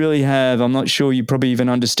 you really have. I'm not sure you probably even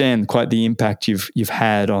understand quite the impact you've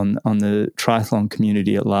had on the triathlon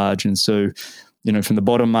community at large. And so, from the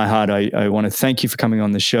bottom of my heart, I want to thank you for coming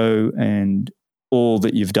on the show and all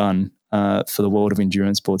that you've done for the world of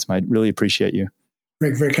endurance sports, mate. Really appreciate you.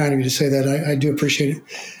 Greg, very kind of you to say that. I do appreciate it.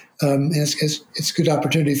 And it's a good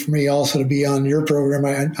opportunity for me also to be on your program.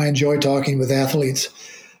 I enjoy talking with athletes,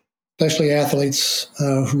 especially athletes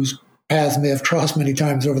whose paths may have crossed many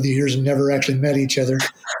times over the years and never actually met each other.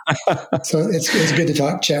 So it's good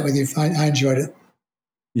to chat with you. I enjoyed it.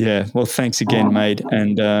 Yeah, well, thanks again, mate,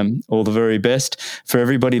 and all the very best. For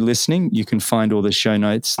everybody listening, you can find all the show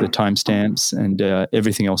notes, the timestamps, and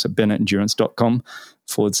everything else at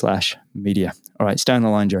bennettendurance.com/media. All right, stay on the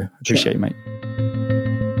line, Joe. Appreciate you, mate.